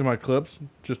ahead in my clips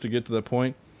just to get to that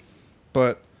point.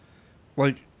 But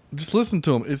like, just listen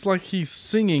to him. It's like he's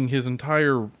singing his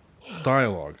entire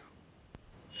dialogue.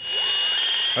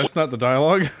 That's not the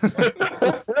dialogue.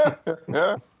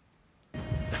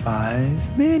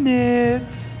 5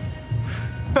 minutes.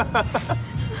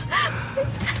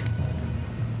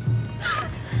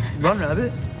 Run,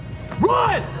 rabbit.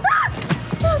 Run!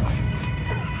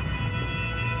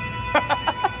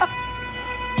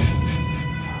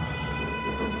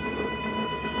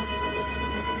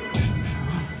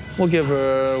 We'll give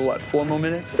her, 4 more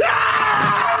minutes?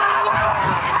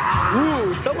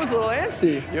 Ooh, someone's a little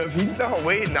antsy. Yo, if he's not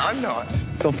waiting, I'm not.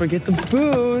 Don't forget the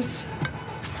booze.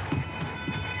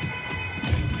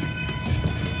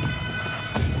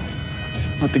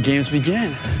 Let the games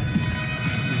begin.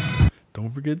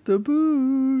 Don't forget the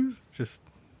booze.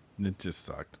 It just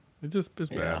sucked. It's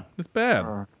bad. It's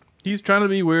bad. He's trying to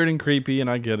be weird and creepy, and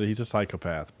I get it. He's a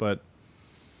psychopath, but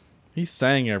he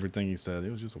sang everything he said. It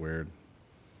was just weird.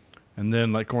 And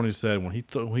then, like Corny said, when he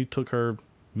took her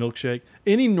milkshake,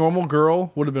 any normal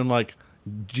girl would have been like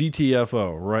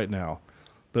GTFO right now.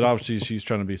 But obviously, she's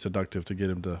trying to be seductive to get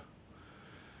him to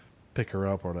pick her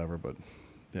up or whatever. But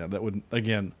yeah, that would,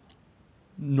 again,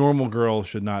 normal girls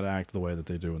should not act the way that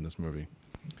they do in this movie.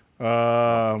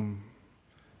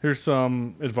 Here's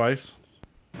some advice.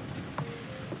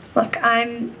 Look,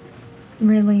 I'm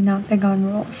really not big on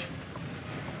rules.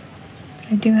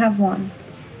 I do have one.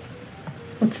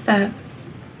 What's that?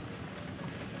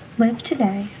 Live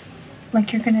today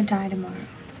like you're gonna die tomorrow.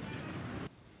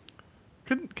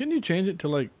 Can you change it to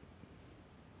like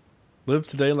live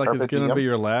today like it's gonna be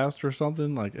your last or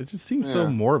something? Like it just seems so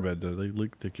morbid that they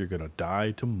look like you're gonna die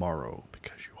tomorrow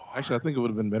because you are. Actually, I think it would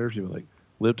have been better if you would like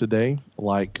live today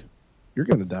like you're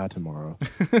gonna die tomorrow.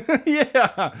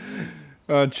 Yeah.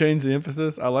 Change the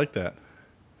emphasis. I like that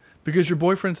because your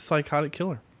boyfriend's a psychotic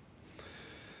killer.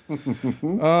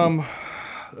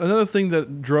 Another thing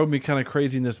that drove me kind of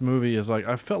crazy in this movie is like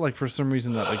I felt like for some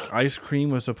reason that like ice cream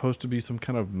was supposed to be some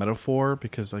kind of metaphor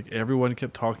because like everyone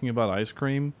kept talking about ice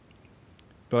cream,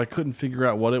 but I couldn't figure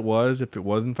out what it was, if it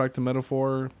was in fact a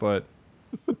metaphor. But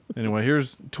anyway,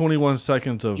 here's 21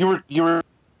 seconds of you were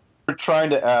trying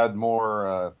to add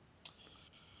more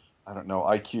I don't know,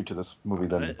 IQ to this movie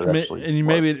than it actually and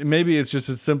was. maybe it's just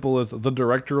as simple as the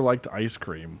director liked ice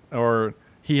cream or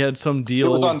he had some deal.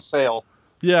 It was on sale.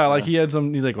 Yeah, like he had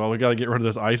some. He's like, well, we got to get rid of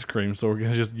this ice cream, so we're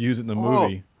gonna just use it in the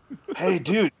movie. Hey,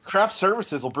 dude, craft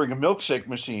services will bring a milkshake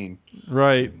machine.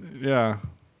 Right? Yeah.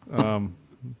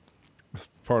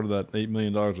 part of that $8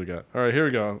 million we got. All right, here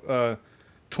we go.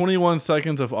 21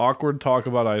 seconds of awkward talk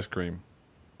about ice cream.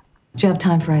 Do you have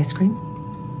time for ice cream?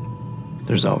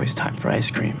 There's always time for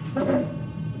ice cream.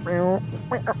 Damn.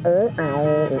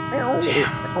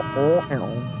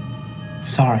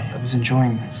 Sorry, I was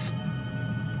enjoying this.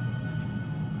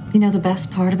 You know the best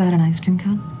part about an ice cream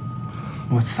cone?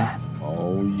 What's that?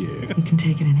 Oh, yeah. You can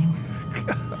take it anywhere.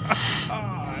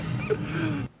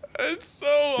 It's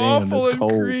so Damn, awful that's and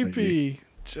cold, creepy.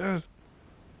 Just,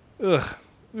 ugh.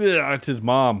 Yeah, it's his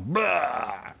mom.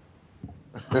 Blah.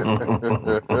 But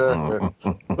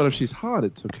if she's hot,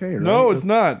 it's okay, right? No, it's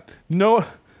not. No,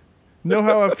 know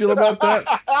how I feel about that?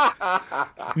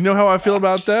 You know how I feel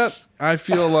about that? I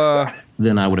feel,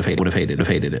 Then I would have hated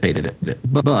it.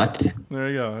 But there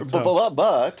you go. That's how-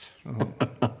 But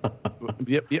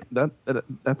Yep.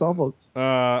 That's all, folks. I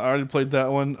already played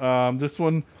that one. This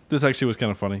actually was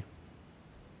kind of funny.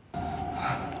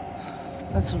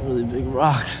 That's a really big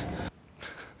rock. I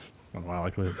don't know why I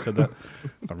like the way I said that.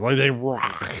 It's a really big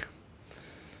rock.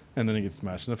 And then he gets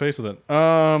smashed in the face with it.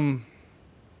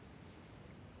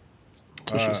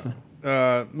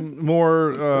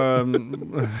 More,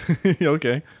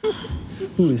 okay.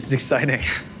 Ooh, this is exciting.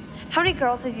 How many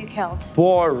girls have you killed?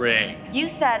 Boring. You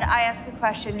said I ask a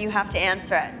question, you have to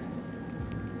answer it.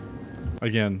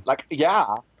 Again,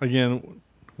 yeah. Again,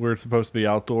 we're supposed to be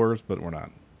outdoors, but we're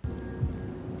not.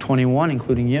 21,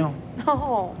 including you.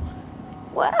 Oh,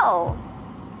 well,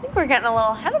 I think we're getting a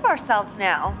little ahead of ourselves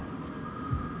now.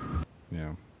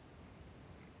 Yeah.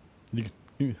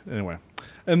 Anyway.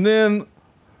 And then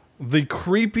the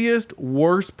creepiest,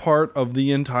 worst part of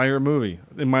the entire movie,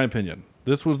 in my opinion.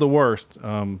 This was the worst,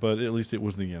 but at least it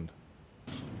was the end.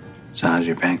 So how's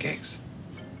your pancakes?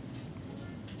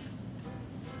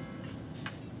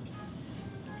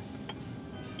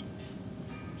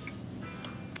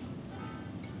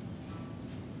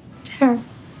 Terrible.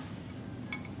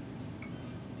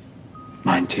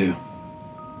 Mine too.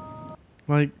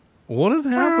 Like, what is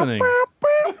happening?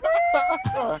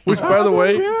 Which, by the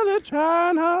way,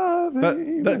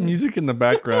 that music in the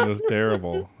background is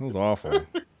terrible. It was awful.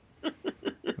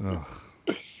 Ugh.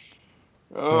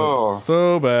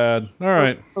 So bad. All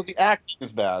right. So the acting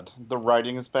is bad. The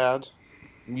writing is bad.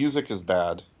 Music is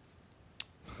bad.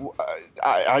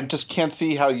 I just can't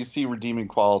see how you see redeeming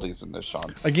qualities in this,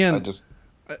 Sean. Again,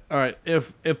 all right.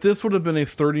 If this would have been a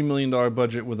 $30 million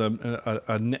budget with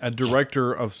a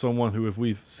director of someone who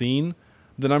we've seen,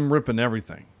 then I'm ripping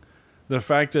everything. The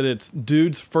fact that it's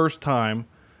dude's first time,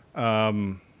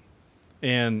 and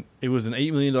it was an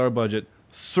 $8 million budget,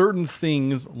 certain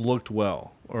things looked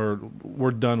well or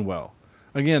were done well.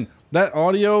 Again, that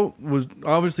audio was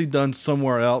obviously done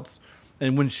somewhere else.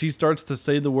 And when she starts to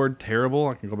say the word terrible,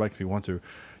 I can go back if you want to,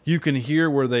 you can hear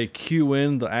where they cue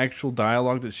in the actual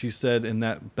dialogue that she said in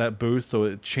that booth. So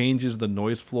it changes the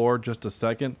noise floor just a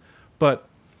second. But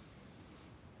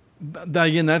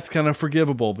again, that's kind of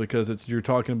forgivable because you're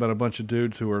talking about a bunch of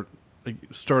dudes who are like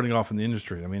starting off in the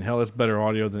industry. I mean, hell, that's better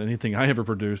audio than anything I ever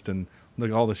produced and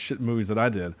like all the shit movies that I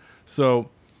did. So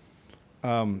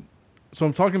I'm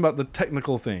talking about the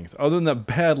technical things. Other than that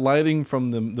bad lighting from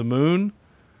the moon,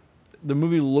 the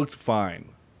movie looked fine.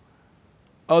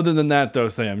 Other than that, though,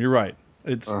 Sam, you're right.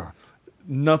 It's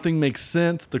nothing makes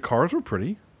sense. The cars were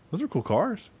pretty. Those are cool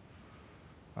cars.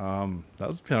 That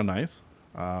was kind of nice.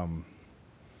 It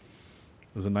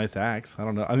was a nice axe. I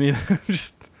don't know. I mean,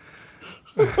 just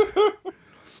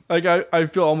like I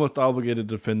feel almost obligated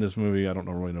to defend this movie. I don't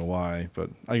really know why, but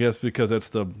I guess because that's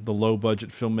the low budget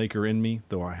filmmaker in me,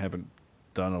 though I haven't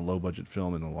done a low budget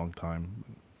film in a long time.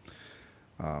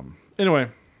 Anyway,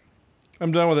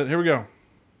 I'm done with it. Here we go.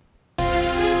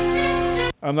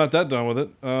 I'm not that done with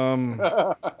it.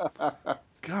 God,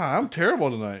 I'm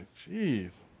terrible tonight.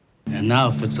 Jeez. And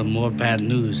now for some more bad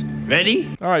news.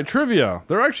 Ready? All right, trivia.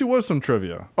 There actually was some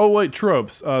trivia. Oh, wait,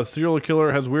 tropes. Serial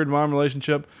killer has weird mom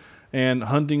relationship, and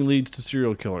hunting leads to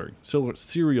serial killing.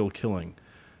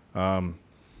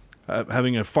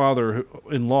 Having a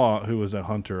father-in-law who was a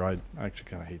hunter. I actually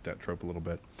kind of hate that trope a little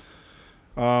bit.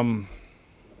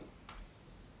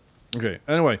 Okay,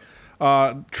 anyway.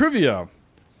 Trivia.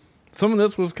 Some of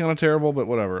this was kind of terrible, but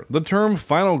whatever. The term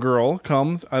final girl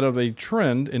comes out of a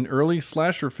trend in early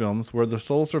slasher films where the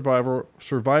sole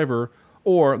survivor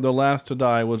or the last to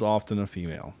die was often a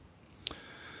female.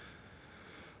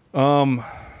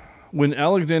 When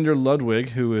Alexander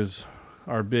Ludwig, who is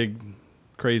our big,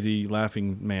 crazy,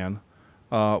 laughing man,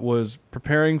 was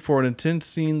preparing for an intense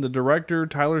scene, the director,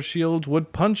 Tyler Shields,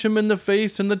 would punch him in the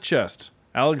face and the chest.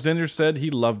 Alexander said he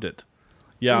loved it.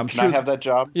 Yeah, Can I have that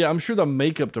job? Yeah, I'm sure the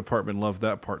makeup department loved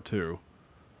that part too.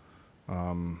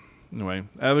 Anyway,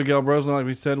 Abigail Breslin, like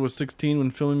we said, was 16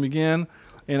 when filming began,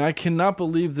 and I cannot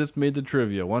believe this made the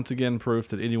trivia. Once again, proof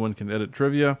that anyone can edit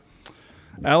trivia.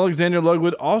 Alexandra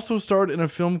Ludwig also starred in a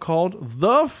film called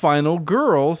The Final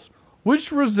Girls,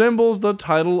 which resembles the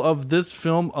title of this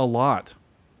film a lot.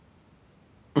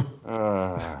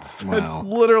 It's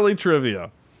literally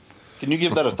trivia. Can you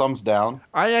give that a thumbs down?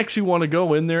 I actually want to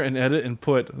go in there and edit and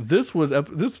put this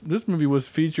movie was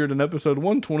featured in episode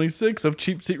 126 of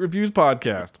Cheap Seat Reviews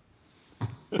podcast.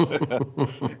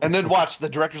 And then watch the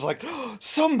director's like, oh,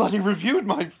 somebody reviewed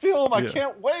my film. I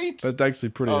can't wait. That's actually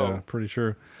pretty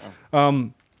sure.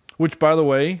 Which, by the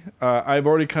way, I've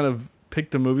already kind of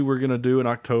picked a movie we're gonna do in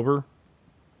October.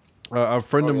 A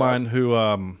friend of mine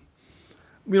who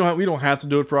we don't have to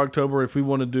do it for October. If we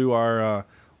want to do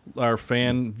our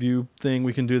fan view thing,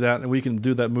 we can do that, and we can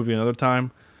do that movie another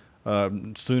time,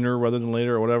 sooner rather than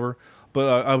later or whatever.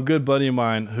 But a good buddy of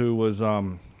mine who was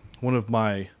one of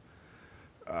my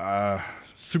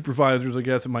supervisors, I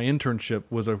guess, at my internship,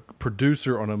 was a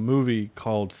producer on a movie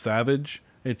called Savage.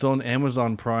 It's on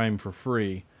Amazon Prime for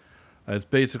free. It's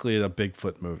basically a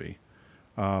Bigfoot movie,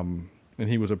 and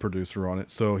he was a producer on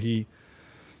it. So he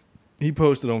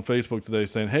posted on Facebook today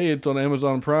saying, "Hey, it's on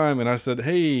Amazon Prime," and I said,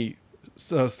 "Hey,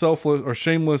 selfless or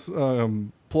shameless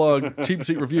plug, Cheap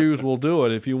Seat Reviews will do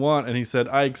it if you want." And he said,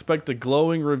 "I expect a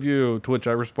glowing review." To which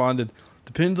I responded,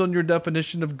 "Depends on your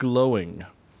definition of glowing."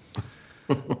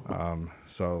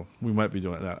 So we might be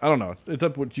doing that. I don't know. It's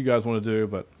up to what you guys want to do,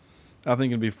 but I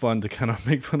think it'd be fun to kind of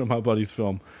make fun of my buddy's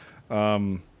film.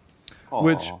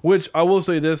 Which I will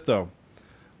say this though.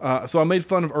 So I made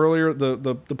fun of earlier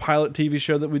the pilot TV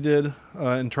show that we did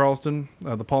in Charleston,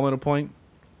 the Palmetto Point.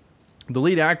 The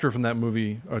lead actor from that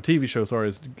movie, or TV show,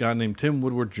 is a guy named Tim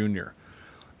Woodward Jr.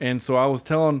 And so I was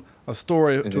telling a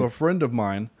story to a friend of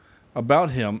mine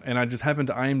about him, and I just happened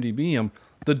to IMDb him.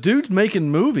 The dude's making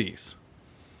movies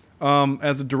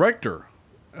as a director,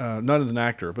 not as an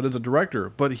actor, but as a director.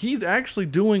 But he's actually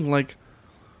doing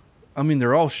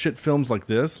they're all shit films like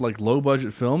this, like low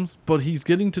budget films. But he's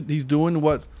doing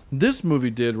what this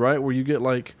movie did, right? Where you get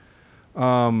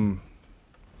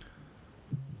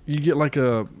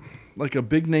a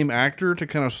big name actor to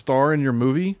kind of star in your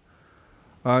movie.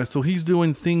 So he's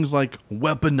doing things like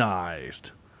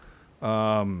Weaponized,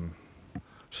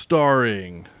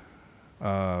 starring,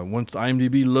 once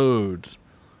IMDb loads,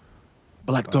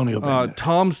 Black Tony O'Bannon,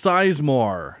 Tom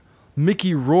Sizemore,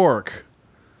 Mickey Rourke.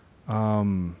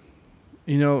 Those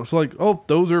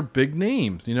are big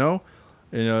names, and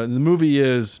the movie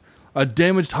is a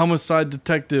damaged homicide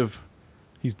detective.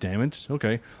 He's damaged.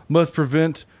 Okay. Must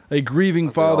prevent a grieving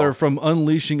father from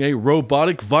unleashing a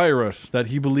robotic virus that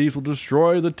he believes will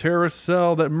destroy the terrorist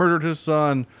cell that murdered his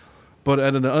son, but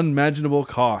at an unimaginable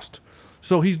cost.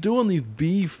 So he's doing these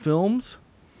B films,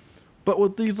 but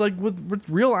with these with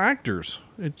real actors.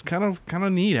 It's kind of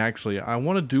neat, actually. I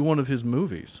want to do one of his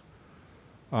movies,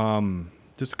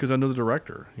 just because I know the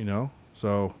director,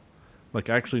 So,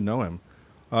 actually know him.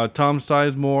 Tom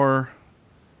Sizemore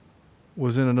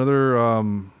was in another.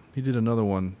 He did another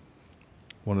one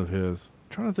of his. I'm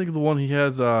trying to think of the one he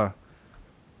has.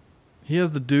 He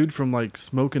has the dude from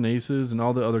Smoking Aces and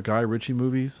all the other Guy Ritchie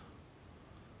movies.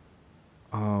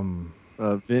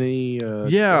 Vinny.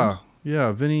 Jones?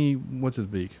 Yeah, Vinny. What's his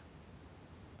beak?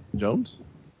 Jones.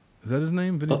 Is that his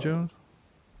name, Vinny Jones?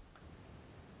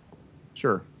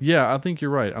 Sure. Yeah, I think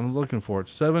you're right. I'm looking for it.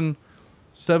 Seven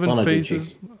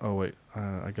Faces. Oh wait,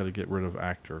 I got to get rid of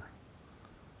actor.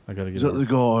 Is that the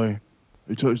guy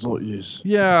who talks like this?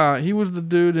 Yeah, he was the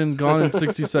dude in Gone in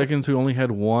 60 Seconds who only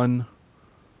had one.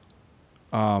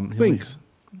 Sphinx.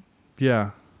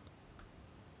 Yeah.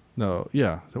 No,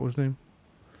 yeah, is that what his name?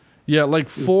 Yeah,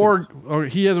 4. Or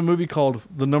he has a movie called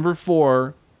The Number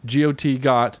 4 GOT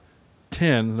Got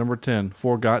 10. Number 10.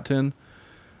 4 Got 10.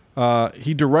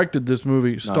 He directed this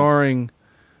movie starring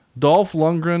Dolph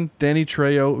Lundgren, Danny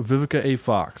Trejo, Vivica A.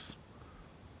 Fox.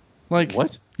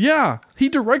 What? Yeah, he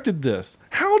directed this.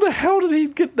 How the hell did he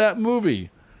get that movie?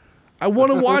 I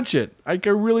want to watch it. I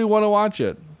really want to watch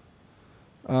it.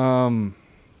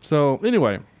 So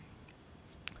anyway,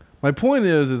 my point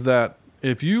is that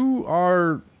if you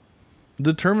are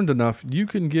determined enough, you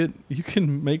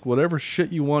can make whatever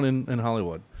shit you want in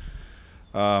Hollywood.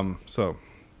 So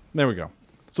there we go.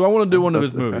 So I want to do one of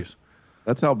his movies.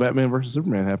 That's how Batman versus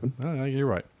Superman happened. You're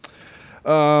right.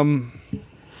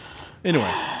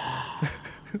 Anyway,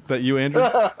 is that you, Andrew?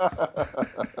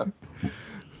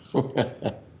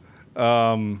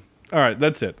 All right,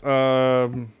 that's it.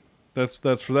 That's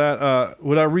for that.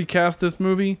 Would I recast this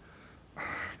movie?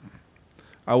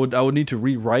 I would need to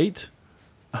rewrite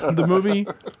the movie,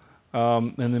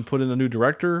 and then put in a new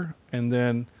director, and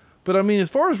then But I mean, as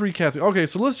far as recasting, okay,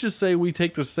 so let's just say we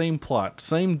take the same plot,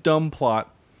 same dumb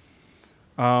plot,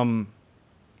 and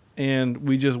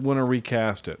we just want to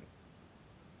recast it.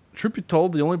 Truth be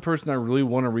told, the only person I really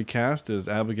want to recast is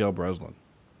Abigail Breslin.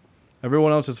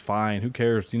 Everyone else is fine. Who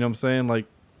cares? You know what I'm saying? Like,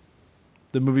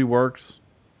 the movie works.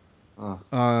 You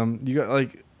got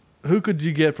like, who could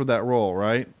you get for that role,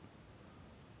 right?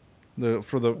 The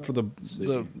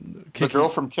girl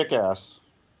from Kick-Ass.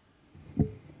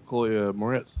 Chloe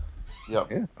Moretz.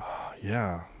 Yep. Yeah.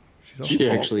 Yeah.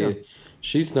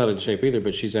 She's not in shape either,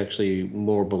 but she's actually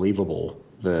more believable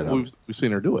than. We've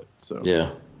seen her do it. So.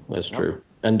 Yeah, that's true,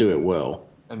 and do it well.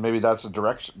 And maybe that's a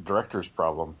director's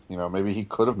problem. You know, maybe he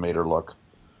could have made her look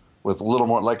with a little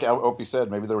more, like Opie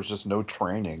said, maybe there was just no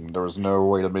training. There was no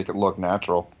way to make it look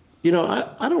natural. You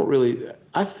know, I don't really.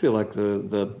 I feel like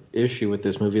the issue with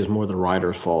this movie is more the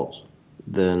writer's fault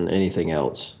than anything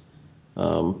else.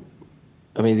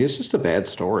 I mean, it's just a bad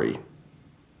story.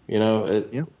 You know.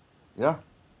 Yeah.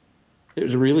 It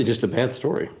was really just a bad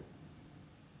story.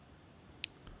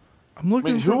 I'm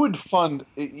looking. I mean, who would fund?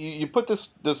 You put this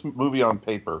movie on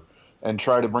paper and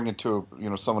try to bring it to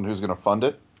someone who's going to fund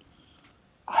it.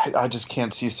 I just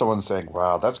can't see someone saying,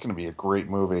 "Wow, that's going to be a great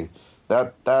movie.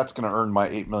 That's going to earn my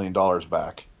 $8 million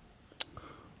back."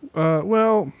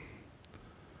 Well,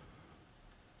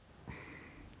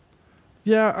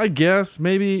 yeah, I guess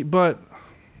maybe, but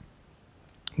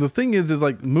the thing is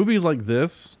like movies like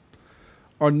this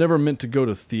are never meant to go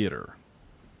to theater,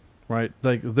 right?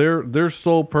 Like their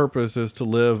sole purpose is to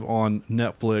live on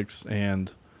Netflix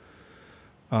and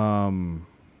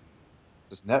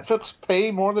Does Netflix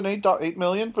pay more than $8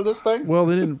 million for this thing? Well,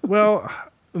 they didn't. Well,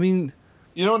 I mean,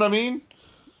 you know what I mean?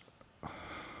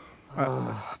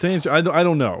 To answer, I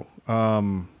don't know.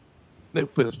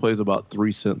 Netflix plays about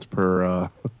 3 cents per.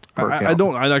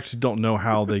 I actually don't know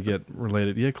how they get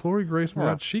related. Yeah, Chloe Grace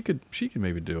Moretz, she could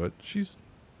maybe do it. She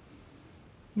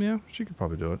could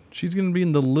probably do it. She's gonna be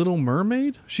in The Little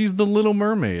Mermaid. She's the Little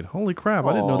Mermaid. Holy crap!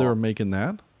 I didn't know they were making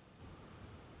that.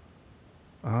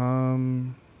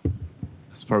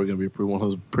 It's probably gonna be one of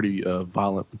those pretty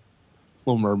violent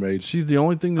Little Mermaids. She's the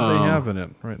only thing that they have in it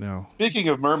right now. Speaking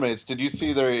of mermaids, did you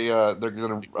see they're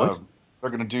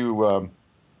gonna do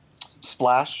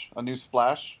Splash, a new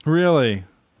Splash? Really?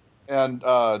 And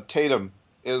Tatum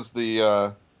is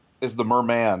the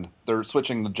merman. They're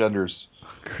switching the genders.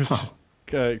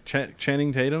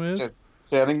 Channing Tatum is?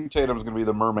 Channing Tatum's going to be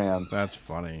the merman. That's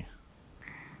funny.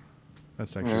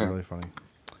 That's actually really funny.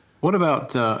 What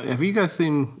about, have you guys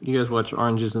watch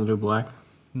Orange is the New Black?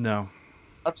 No.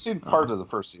 I've seen part of the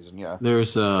first season, yeah.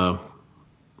 There's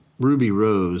Ruby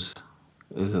Rose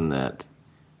is in that.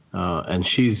 And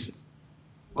she's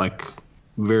like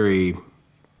very,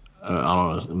 I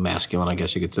don't know, masculine, I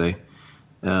guess you could say.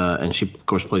 And she, of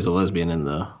course, plays a lesbian in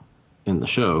the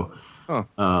show. Huh.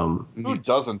 Who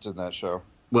doesn't in that show?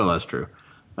 Well, that's true.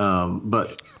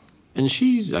 And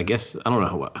she's, I guess, I don't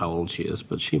know how old she is,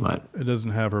 but she might. It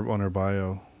doesn't have her on her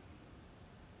bio.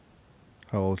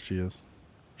 How old she is?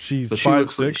 She's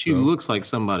 5'6". She looks like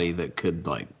somebody that could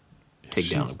like take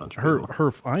down a bunch of people.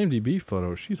 Her IMDb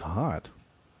photo, she's hot.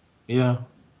 Yeah.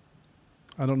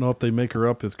 I don't know if they make her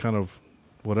up as kind of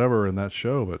whatever in that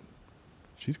show, but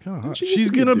she's kind of hot. She's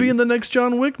gonna be in the next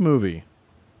John Wick movie.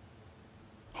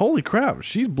 Holy crap,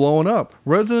 she's blowing up.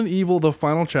 Resident Evil: The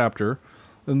Final Chapter,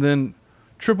 and then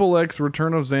Triple X: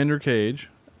 Return of Xander Cage,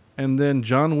 and then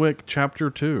John Wick Chapter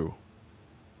 2.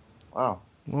 Wow.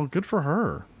 Well, good for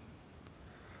her.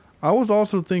 I was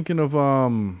also thinking of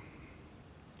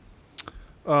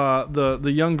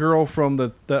the young girl from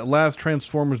that last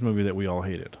Transformers movie that we all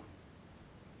hated.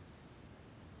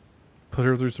 Put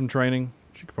her through some training.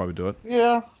 She could probably do it.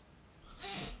 Yeah.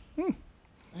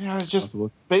 Yeah, it's just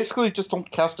basically just don't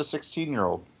cast a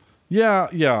 16-year-old. Yeah.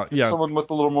 Someone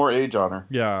with a little more age on her.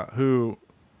 Yeah, who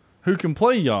can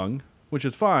play young, which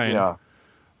is fine. Yeah.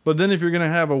 But then if you're gonna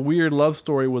have a weird love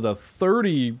story with a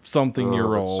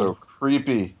 30-something-year-old, that's so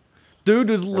creepy.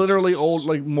 Dude is literally old,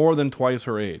 like more than twice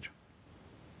her age.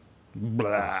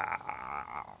 Blah.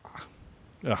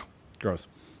 Ugh, gross.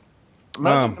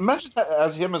 Imagine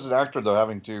as him as an actor though,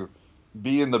 having to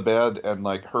be in the bed and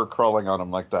like her crawling on him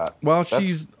like that. Well,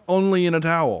 she's only in a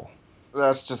towel.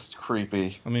 That's just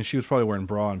creepy. I mean, she was probably wearing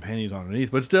bra and panties underneath,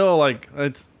 but still, like,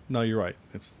 no, you're right.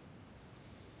 It's,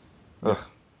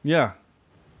 yeah,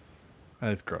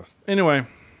 that's gross. Anyway,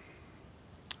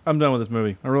 I'm done with this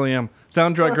movie. I really am.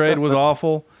 Soundtrack grade was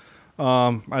awful.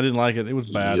 I didn't like it. It was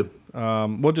bad.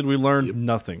 What did we learn?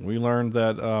 Nothing. We learned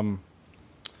that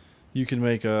you can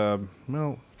make for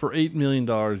 $8 million,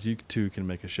 you too can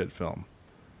make a shit film.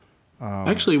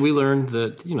 Actually, we learned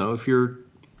that, if you're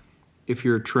if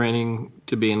you're training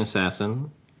to be an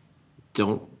assassin,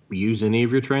 don't use any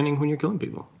of your training when you're killing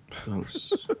people.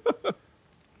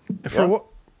 For what?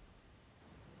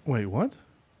 Wait, what?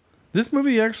 This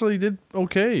movie actually did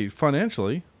okay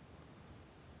financially.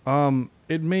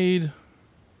 It made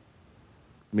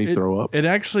me throw up. It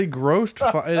actually grossed.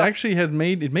 It actually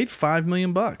made $5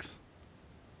 million.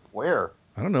 Where?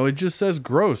 I don't know. It just says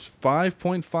gross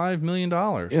 $5.5 million.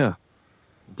 Yeah.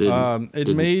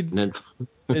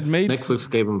 Netflix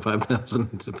gave them 5,000.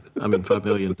 $5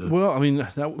 million. Well,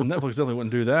 Netflix definitely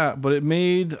wouldn't do that. But it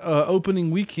made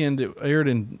opening weekend. It aired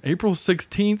in April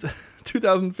 16th,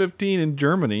 2015 in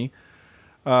Germany.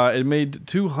 It made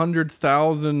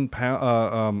 200,000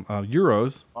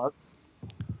 euros.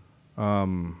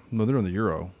 No, they're in the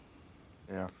euro.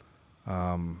 Yeah.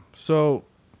 So,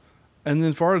 and then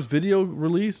as far as video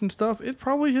release and stuff, it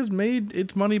probably has made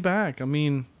its money back.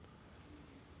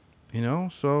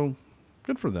 So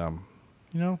good for them.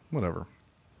 Whatever.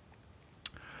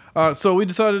 So we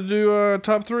decided to do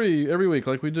top 3 every week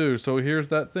like we do. So here's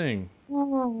that thing.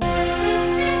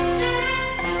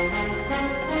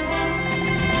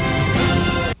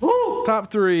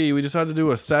 Top 3. We decided to do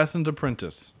Assassin's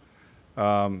Apprentice.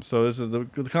 So this is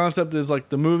the concept is like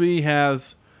the movie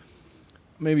has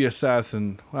maybe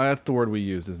assassin. Well, that's the word we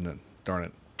use, isn't it? Darn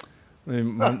it.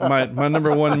 My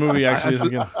number one movie actually is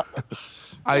again.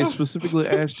 I specifically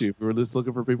asked you if we were just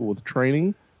looking for people with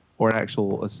training or an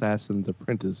actual assassin's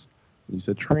apprentice. You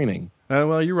said training.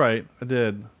 Well, you're right. I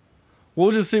did.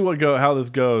 We'll just see how this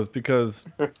goes because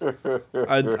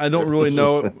I don't really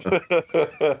know.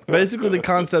 Basically, the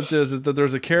concept is that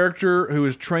there's a character who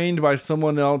is trained by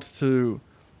someone else to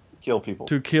kill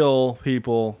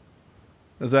people.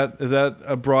 Is that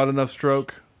a broad enough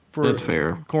stroke for That's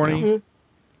fair. Corny?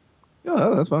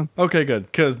 Yeah, that's fine. Okay, good.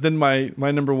 Because then my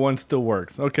number 1 still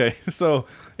works. Okay, so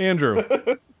Andrew.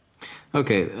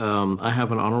 Okay, I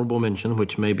have an honorable mention,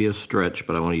 which may be a stretch,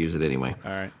 but I want to use it anyway.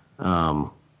 All right.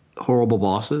 Horrible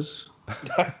Bosses.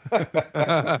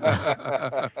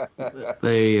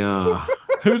 They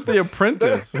Who's the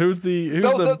apprentice?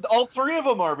 All 3 of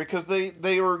them are because they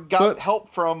got help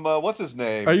from what's his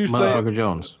name? Are you saying Motherfucker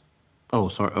Jones? Oh,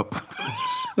 sorry. Oh.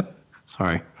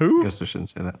 Sorry. Who? Guess I shouldn't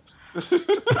say that.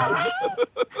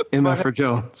 MF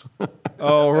Jones.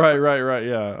 Oh, right.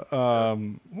 Yeah.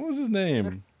 What was his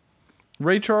name?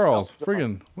 Ray Charles.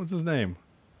 Friggin'. What's his name?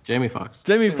 Jamie Foxx.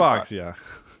 Jamie Foxx. Yeah.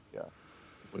 Yeah.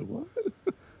 Wait, what?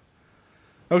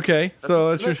 Okay,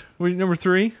 so that's number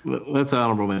 3. That's an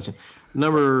honorable mention.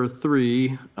 Number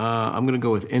 3, I'm going to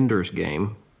go with Ender's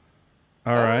Game.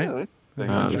 All right.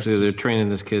 So they're training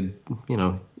this kid,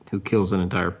 who kills an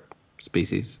entire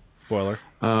species. Spoiler.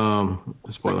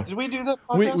 Spoiler. Did we do that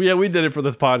podcast? We did it for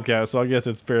this podcast, so I guess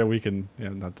it's fair we can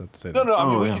not to say that.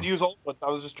 No, we could use old ones. I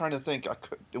was just trying to think.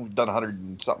 We've done 100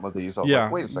 and something of these. I was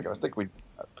like, wait a second, I think we.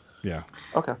 Yeah.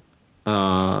 Okay.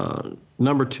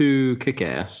 Number 2,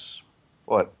 Kick-Ass.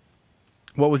 What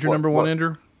was your number 1,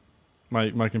 Andrew?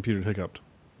 My computer hiccuped.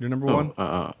 Your number 1?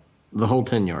 The Whole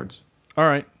 10 Yards. All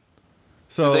right.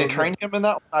 So did they train him in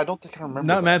that one? I don't think I remember.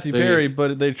 Not Matthew Perry,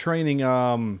 but they're training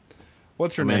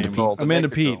what's her name? Amanda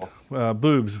Peet.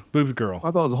 Boobs girl.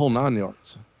 I thought it was the Whole 9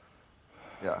 yards.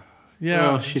 Yeah.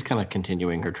 Yeah. Well, she's kind of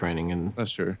continuing her training, and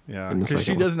that's true. Yeah, because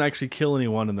she doesn't actually kill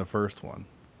anyone in the first one.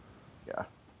 Yeah.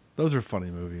 Those are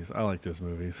funny movies. I like those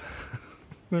movies.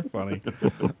 They're funny.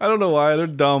 I don't know why. They're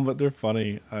dumb, but they're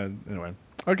funny. Anyway.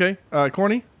 Okay.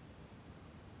 Corny?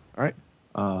 All right.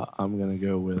 I'm going to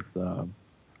go with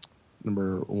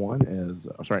number 1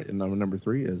 as... sorry, number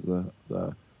 3 is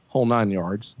the Whole 9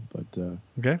 yards. But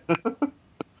okay.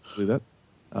 Do that.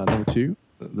 Number 2,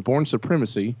 the Bourne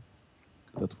Supremacy.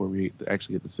 That's where we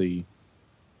actually get to see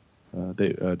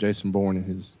Jason Bourne in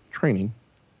his training.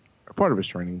 Or part of his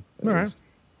training. All right.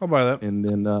 I'll buy that. And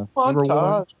then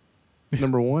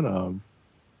number 1,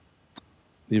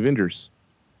 the Avengers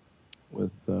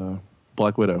with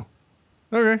Black Widow.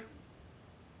 Okay.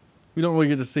 We don't really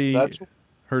get to see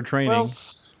her training.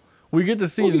 We get to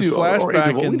see the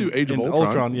flashback in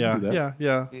Ultron.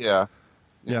 Yeah.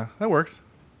 Yeah, that works.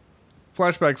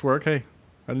 Flashbacks work. Hey,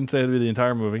 I didn't say it'd be the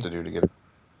entire movie. To do to get it.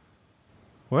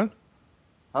 What?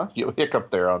 Huh? You hiccup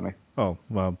there on me. Oh,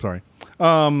 well, sorry.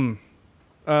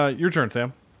 Your turn,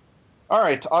 Sam. All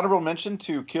right, honorable mention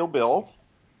to Kill Bill.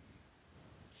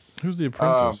 Who's the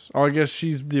apprentice? I guess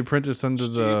she's the apprentice under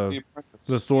the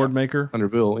sword maker. Under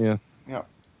Bill, yeah.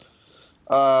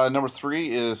 Yeah. Number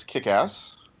 3 is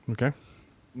Kick-Ass. Okay.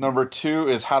 Number 2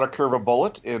 is How to Curve a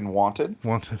Bullet in Wanted.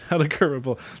 Wanted. How to Curve a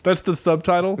Bullet. That's the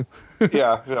subtitle?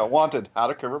 yeah, Wanted. How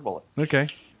to Curve a Bullet. Okay.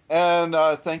 And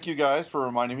thank you guys for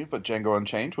reminding me, but Django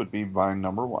Unchained would be my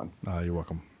number 1. You're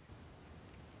welcome.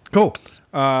 Cool.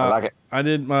 I like it.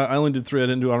 I only did 3. I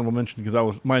didn't do honorable mention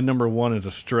because my number 1 is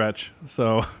a stretch.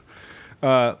 So,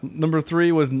 number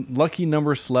 3 was Lucky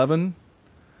Number 11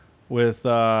 with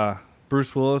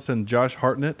Bruce Willis and Josh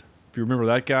Hartnett. If you remember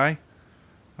that guy,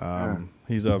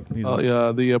 he's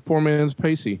the poor man's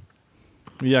Pacey.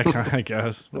 Yeah, I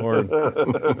guess, or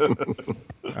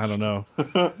I don't know.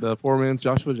 The poor man's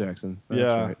Joshua Jackson.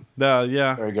 That's right.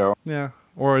 Yeah. There you go. Yeah,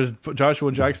 or is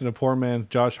Joshua Jackson a poor man's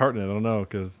Josh Hartnett? I don't know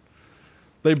because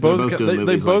they both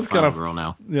kind of Girl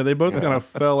now. Yeah, they both kind of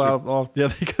fell out off. Yeah,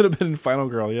 they could have been in Final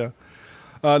Girl. Yeah.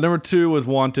 Number 2 was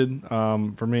Wanted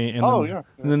for me, and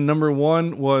and then number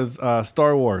 1 was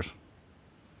Star Wars.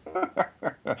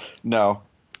 No.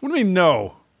 What do you mean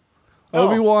no?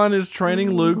 Obi-Wan is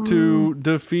training Luke to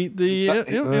defeat the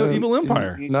evil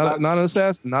empire. Not an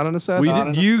assassin. Not an assassin. We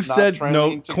did, you said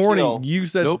no, Corny. kill. You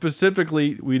said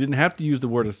specifically we didn't have to use the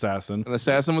word assassin. An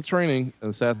assassin with training.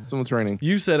 An assassin with training.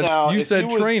 You said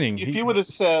training. If you would have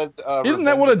said, isn't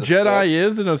that what a Jedi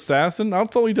is? An assassin?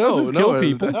 That's all he does is kill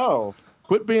people. No.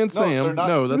 Quit being Sam.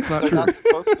 No, that's not true. They're not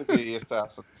supposed to be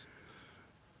assassins.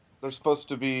 They're supposed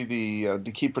to be the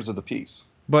keepers of the peace.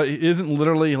 But it isn't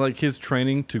literally like his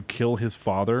training to kill his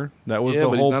father. That was the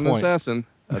whole he's not point. An assassin.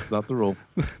 That's not the rule.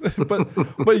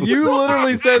 but you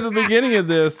literally said at the beginning of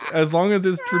this, as long as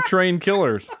it's for trained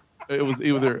killers. It was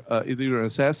either an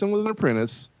assassin with an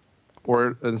apprentice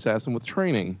or an assassin with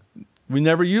training. We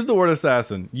never used the word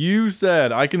assassin. You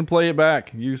said, I can play it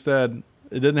back. You said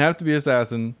it didn't have to be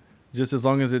assassin, just as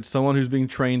long as it's someone who's being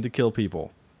trained to kill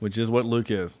people, which is what Luke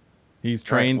is. He's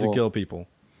trained to kill people.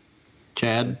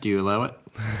 Chad, do you allow it?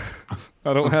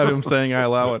 I don't have him saying I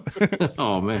allow it.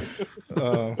 Oh, man.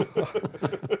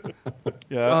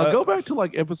 Go back to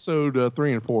like episode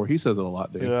 3 and 4. He says it a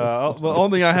lot, dude. Yeah, the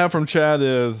only thing I have from Chad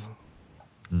is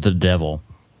the devil.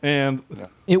 And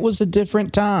it was a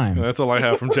different time. That's all I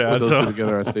have from Chad. Put those So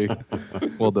together, I see.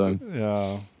 Well done.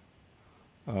 Yeah.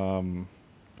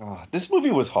 This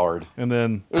movie was hard. And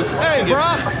then hey, bro.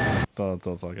 That's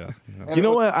all I got. Yeah. You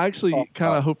know what? I actually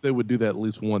kind of hope they would do that at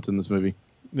least once in this movie.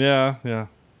 Yeah.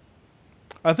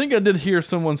 I think I did hear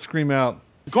someone scream out,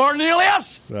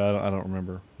 Cornelius! I don't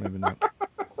remember. Maybe not.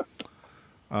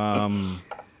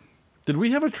 Did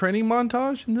we have a training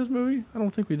montage in this movie? I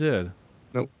don't think we did.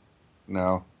 Nope.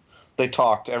 No. They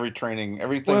talked every training,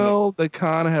 everything. Well, they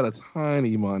kind of had a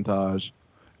tiny montage.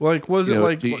 Like, was it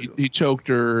like he choked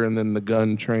her, and then the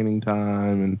gun training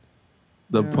time, and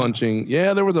the punching?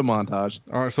 Yeah, there was a montage.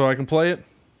 All right, so I can play it.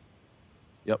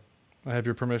 Yep. I have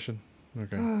your permission.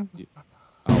 Okay. All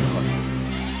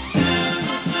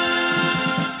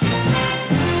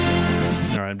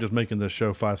right, I'm just making this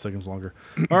show 5 seconds longer.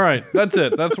 All right, that's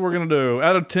it. That's what we're gonna do.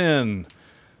 Out of 10,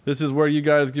 this is where you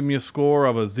guys give me a score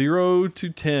of a 0 to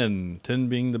 10. 10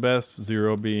 being the best,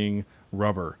 0 being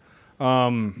rubber.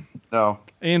 No.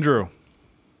 Andrew.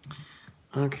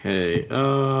 Okay.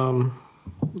 I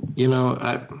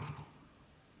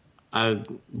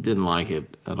didn't like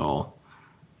it at all.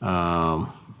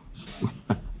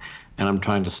 And I'm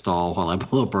trying to stall while I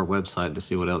pull up our website to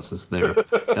see what else is there.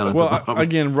 Well,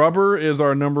 again, rubber is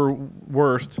our number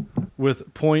worst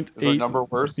with 0.8. Is our number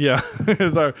worst? Yeah,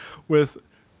 is our with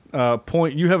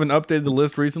point. You haven't updated the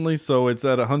list recently, so it's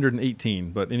at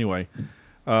 118. But anyway,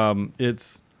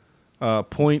 it's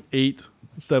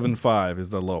 0.875 is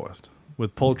the lowest,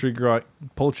 with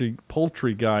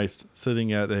Poultrygeist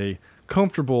sitting at a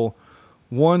comfortable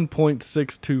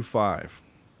 1.625.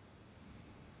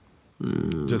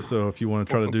 Just so if you want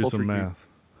to try to do some math.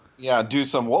 Yeah, do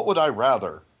some. What would I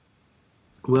rather?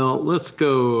 Well, let's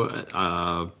go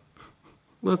a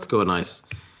nice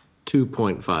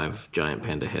 2.5 giant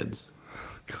panda heads.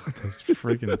 God, those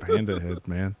freaking panda heads,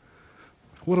 man.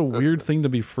 What a weird thing to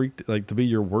be to be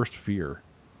your worst fear.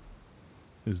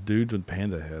 Is dudes with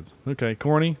panda heads. Okay,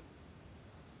 Corny.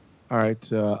 All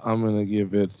right, I'm gonna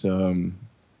give it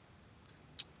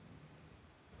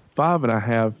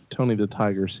 5.5 Tony the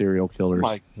Tiger serial killers.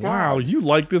 Wow, you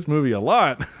like this movie a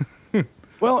lot.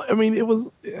 Well, I mean,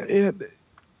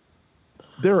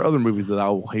 there are other movies that I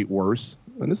will hate worse,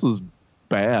 and this was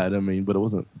bad. I mean, but it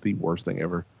wasn't the worst thing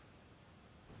ever.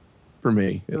 For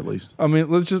me, at least. I mean,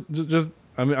 let's just.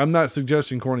 I mean, I'm not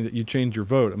suggesting, Corny, that you change your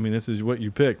vote. I mean, this is what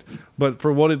you picked. But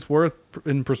for what it's worth,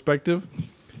 in perspective,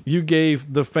 you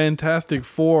gave the Fantastic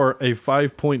Four a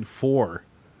 5.4.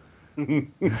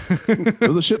 It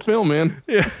was a shit film, man.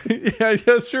 Yeah,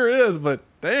 it sure is. But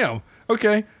damn.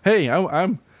 Okay. Hey,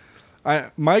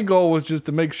 my goal was just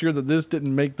to make sure that this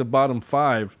didn't make the bottom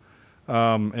 5,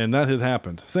 and that has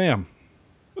happened. Sam.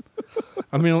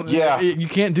 I mean, you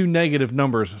can't do negative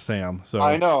numbers, Sam. So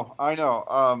I know. I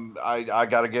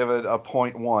got to give it a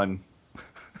 0.1.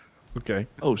 Okay.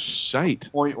 Oh, shite.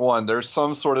 0.1. There's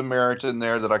some sort of merit in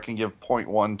there that I can give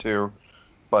 0.1 to,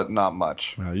 but not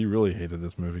much. Wow, you really hated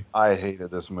this movie. I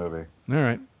hated this movie. All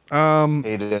right.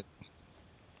 Hated it.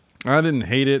 I didn't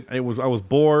hate it. I was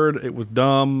bored. It was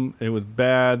dumb. It was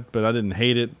bad, but I didn't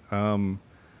hate it.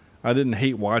 I didn't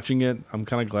hate watching it. I'm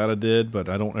kind of glad I did, but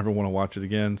I don't ever want to watch it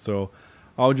again. So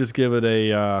I'll just give it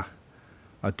a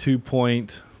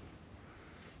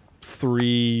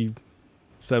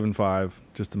 2.375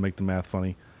 just to make the math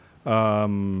funny.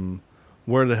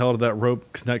 Where the hell did that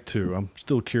rope connect to? I'm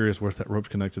still curious where that rope's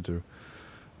connected to.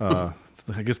 It's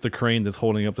I guess the crane that's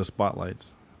holding up the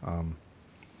spotlights.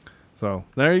 So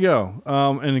there you go.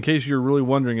 And in case you're really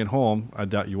wondering at home, I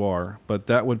doubt you are, but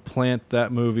that would plant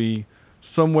that movie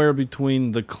somewhere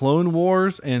between the Clone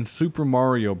Wars and Super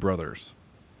Mario Brothers.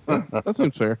 That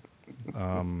seems fair.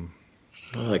 I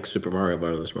like Super Mario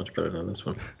Brothers much better than this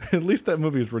one. At least that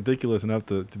movie is ridiculous enough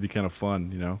to be kind of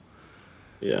fun, you know?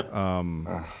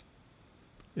 Yeah.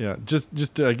 Yeah,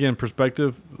 just again,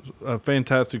 perspective,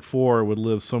 Fantastic Four would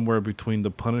live somewhere between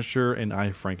The Punisher and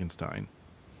I, Frankenstein.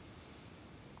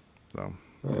 So,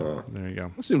 there you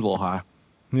go. That seems a little high.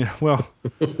 Yeah, well...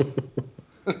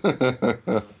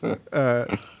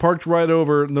 parked right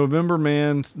over November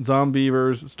Man,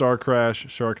 Zombievers, Star Crash,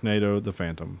 Sharknado, The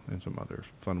Phantom, and some other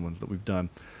fun ones that we've done.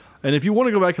 And if you want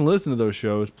to go back and listen to those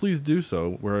shows, please do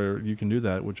so, where you can do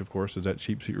that, which of course is at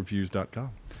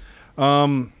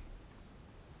cheapseatreviews.com.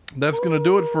 That's gonna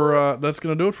do it for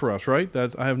us, right?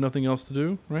 I have nothing else to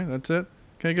do, right? That's it.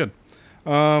 Okay, good.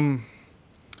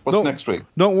 What's next week?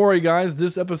 Don't worry, guys.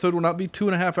 This episode will not be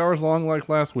 2.5 hours long like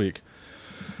last week.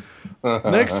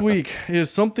 Next week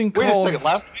is something called... Wait a second.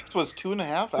 Last week's was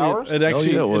 2.5 hours? It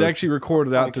actually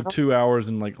recorded out to 2 hours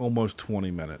and like almost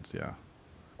 20 minutes. Yeah.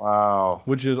 Wow.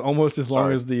 Which is almost as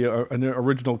long as the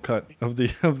original cut of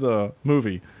the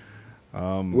movie.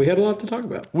 We had a lot to talk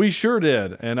about. We sure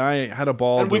did, and I had a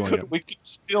ball doing it. We could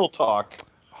still talk.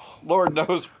 Lord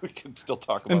knows we can still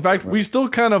talk about it. In fact, we still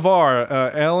kind of are.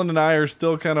 Alan and I are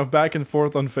still kind of back and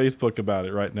forth on Facebook about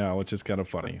it right now, which is kind of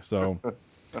funny. So, it's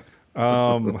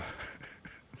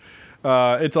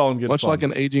all in good fun. Much like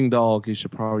an aging dog, you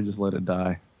should probably just let it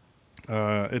die.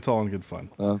 It's all in good fun.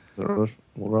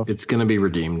 It's going to be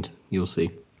redeemed. You'll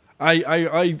see.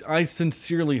 I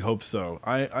sincerely hope so.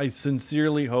 I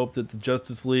sincerely hope that the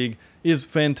Justice League is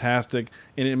fantastic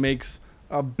and it makes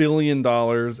 $1 billion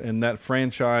and that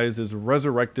franchise is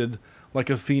resurrected like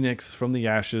a phoenix from the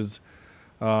ashes.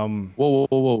 Whoa.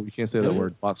 You can't say that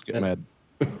word. Box get mad.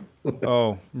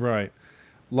 Oh, right.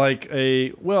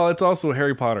 It's also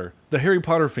Harry Potter. The Harry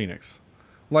Potter Phoenix.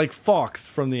 Like Fox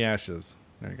from the ashes.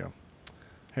 There you go.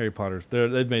 Harry Potter's.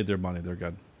 They've made their money. They're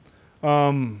good.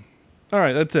 All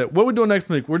right, that's it. What are we doing next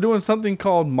week? We're doing something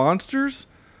called Monsters.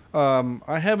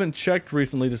 I haven't checked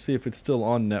recently to see if it's still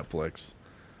on Netflix.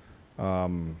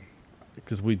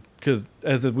 Because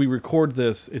as we record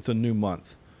this, it's a new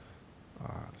month.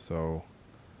 So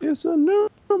it's a new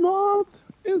month.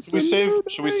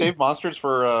 Should we save Monsters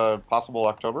for possible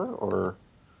October or?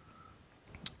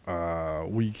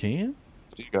 We can.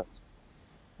 You guys.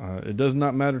 It does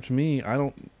not matter to me. I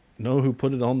don't know who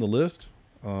put it on the list.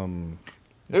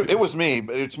 It was me,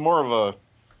 but it's more of a. I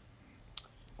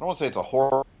don't want to say it's a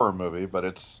horror movie, but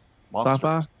it's monsters.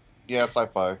 Sci-fi. Yeah,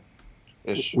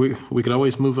 sci-fi-ish. We could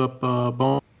always move up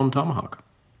Bone Tomahawk.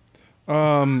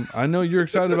 I know you're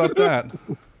excited about that.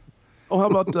 Oh, how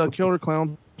about Killer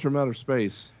Clowns from Outer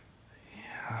Space?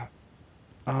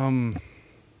 Yeah.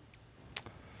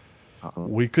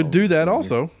 We could do that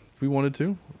also if we wanted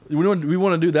to. We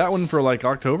want to do that one for like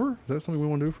October. Is that something we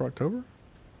want to do for October?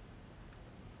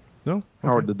 No? Okay.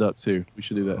 Howard the Duck too. We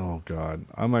should do that. Oh God,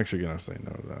 I'm actually gonna say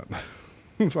no to that.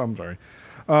 So I'm sorry.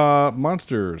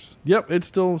 Monsters. Yep, it's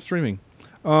still streaming.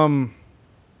 Update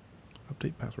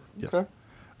password. Yes. Okay.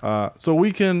 So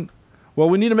we can. Well,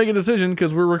 we need to make a decision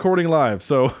because we're recording live.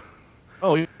 So.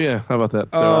 Oh yeah, how about that?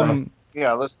 So,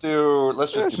 yeah, let's just do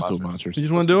Monsters. You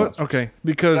just want to do it? Okay.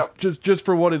 Because just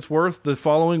for what it's worth, the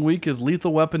following week is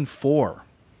Lethal Weapon 4.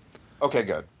 Okay,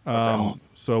 good.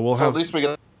 So we'll have. At least we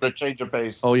got a change of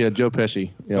pace. Oh yeah, Joe Pesci.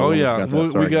 Yeah, we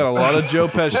got a lot of Joe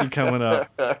Pesci coming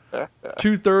up.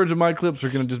 2/3 of my clips are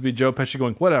going to just be Joe Pesci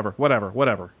going whatever.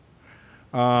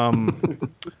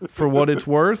 For what it's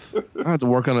worth, I'm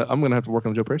going to have to work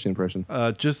on a Joe Pesci impression.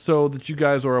 Just so that you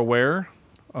guys are aware,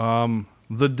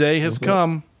 the day has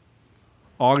come.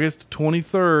 August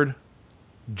 23rd,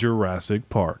 Jurassic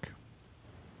Park.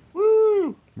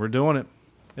 Woo! We're doing it.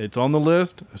 It's on the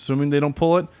list, assuming they don't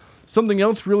pull it. Something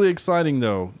else really exciting,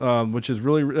 though, which is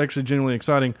really actually genuinely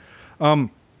exciting.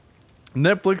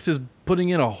 Netflix is putting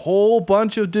in a whole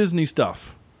bunch of Disney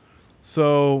stuff.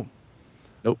 So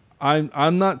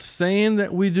I'm not saying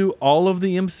that we do all of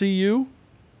the MCU.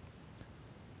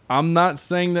 I'm not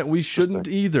saying that we shouldn't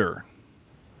either.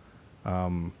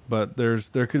 But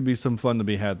there could be some fun to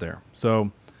be had there.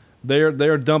 So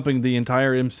they're dumping the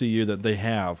entire MCU that they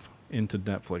have into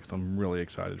Netflix. I'm really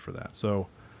excited for that. So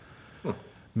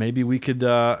maybe we could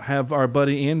have our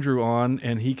buddy Andrew on,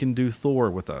 and he can do Thor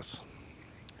with us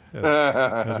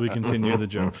as we continue the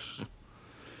joke.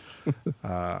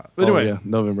 But anyway,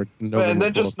 November and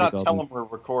then just 12th, not tell them we're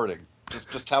recording.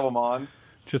 Just have them on.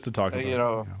 Just to talk about you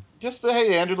know, just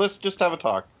hey Andrew, let's just have a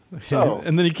talk. So.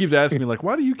 And then he keeps asking me like,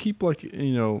 why do you keep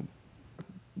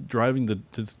driving the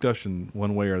discussion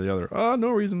one way or the other?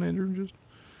 No reason, Andrew. Just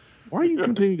why are you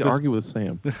continuing to argue with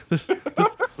Sam? This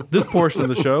portion of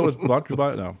the show is brought to you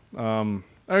by no.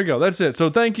 There you go. That's it.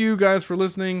 So thank you guys for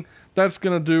listening. That's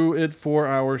gonna do it for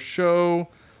our show.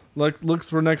 Looks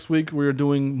for next week. We're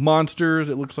doing monsters.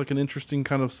 It looks like an interesting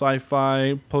kind of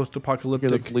sci-fi,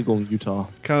 post-apocalyptic. Yeah, that's legal in Utah.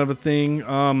 Kind of a thing.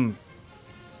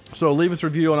 So leave us a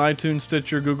review on iTunes,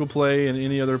 Stitcher, Google Play, and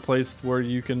any other place where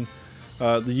you can.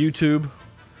 The YouTube.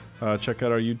 Check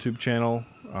out our YouTube channel.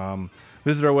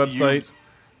 Visit our website,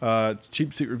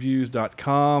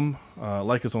 cheapseatreviews.com.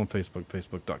 Like us on Facebook,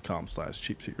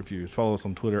 facebook.com/cheapseatreviews. Follow us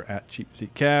on Twitter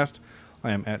 @cheapseatcast.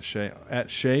 I am at Sean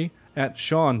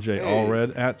J.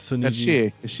 Allred, at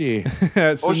Suniji.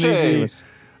 At Suniji.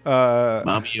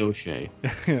 Bobby O'Shea.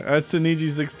 At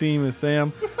Suniji16 is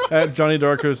Sam. At Johnny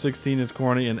Darko 16 is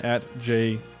Corny, and at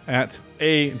A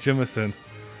Jemison.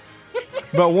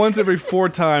 But once every 4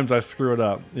 times I screw it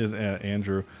up is at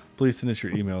Andrew. Please send us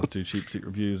your emails to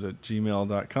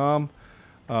cheapseatreviews@gmail.com.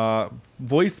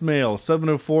 Voicemail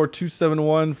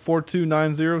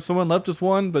 704-271-4290. Someone left us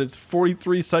one, but it's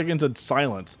 43 seconds of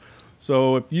silence.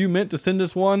 So if you meant to send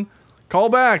us one, call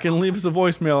back and leave us a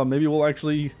voicemail, and maybe we'll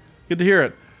actually get to hear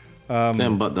it.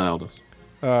 Sam butt dialed us.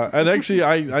 And actually,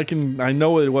 I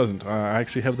know it wasn't. I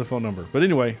actually have the phone number. But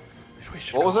anyway,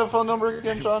 what was that phone number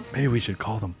again, John? Maybe we should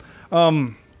call them.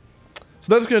 So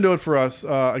that's going to do it for us.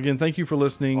 Again, thank you for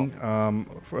listening.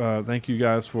 Thank you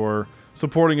guys for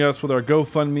supporting us with our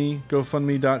GoFundMe,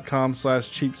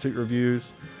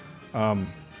 gofundme.com/cheapseatreviews.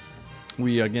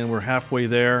 We're halfway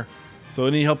there. So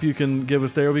any help you can give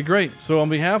us there would be great. So on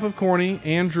behalf of Corny,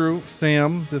 Andrew,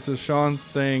 Sam, this is Sean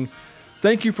saying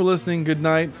thank you for listening. Good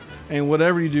night. And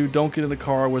whatever you do, don't get in a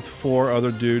car with 4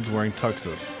 other dudes wearing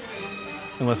tuxes.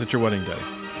 Unless it's your wedding day.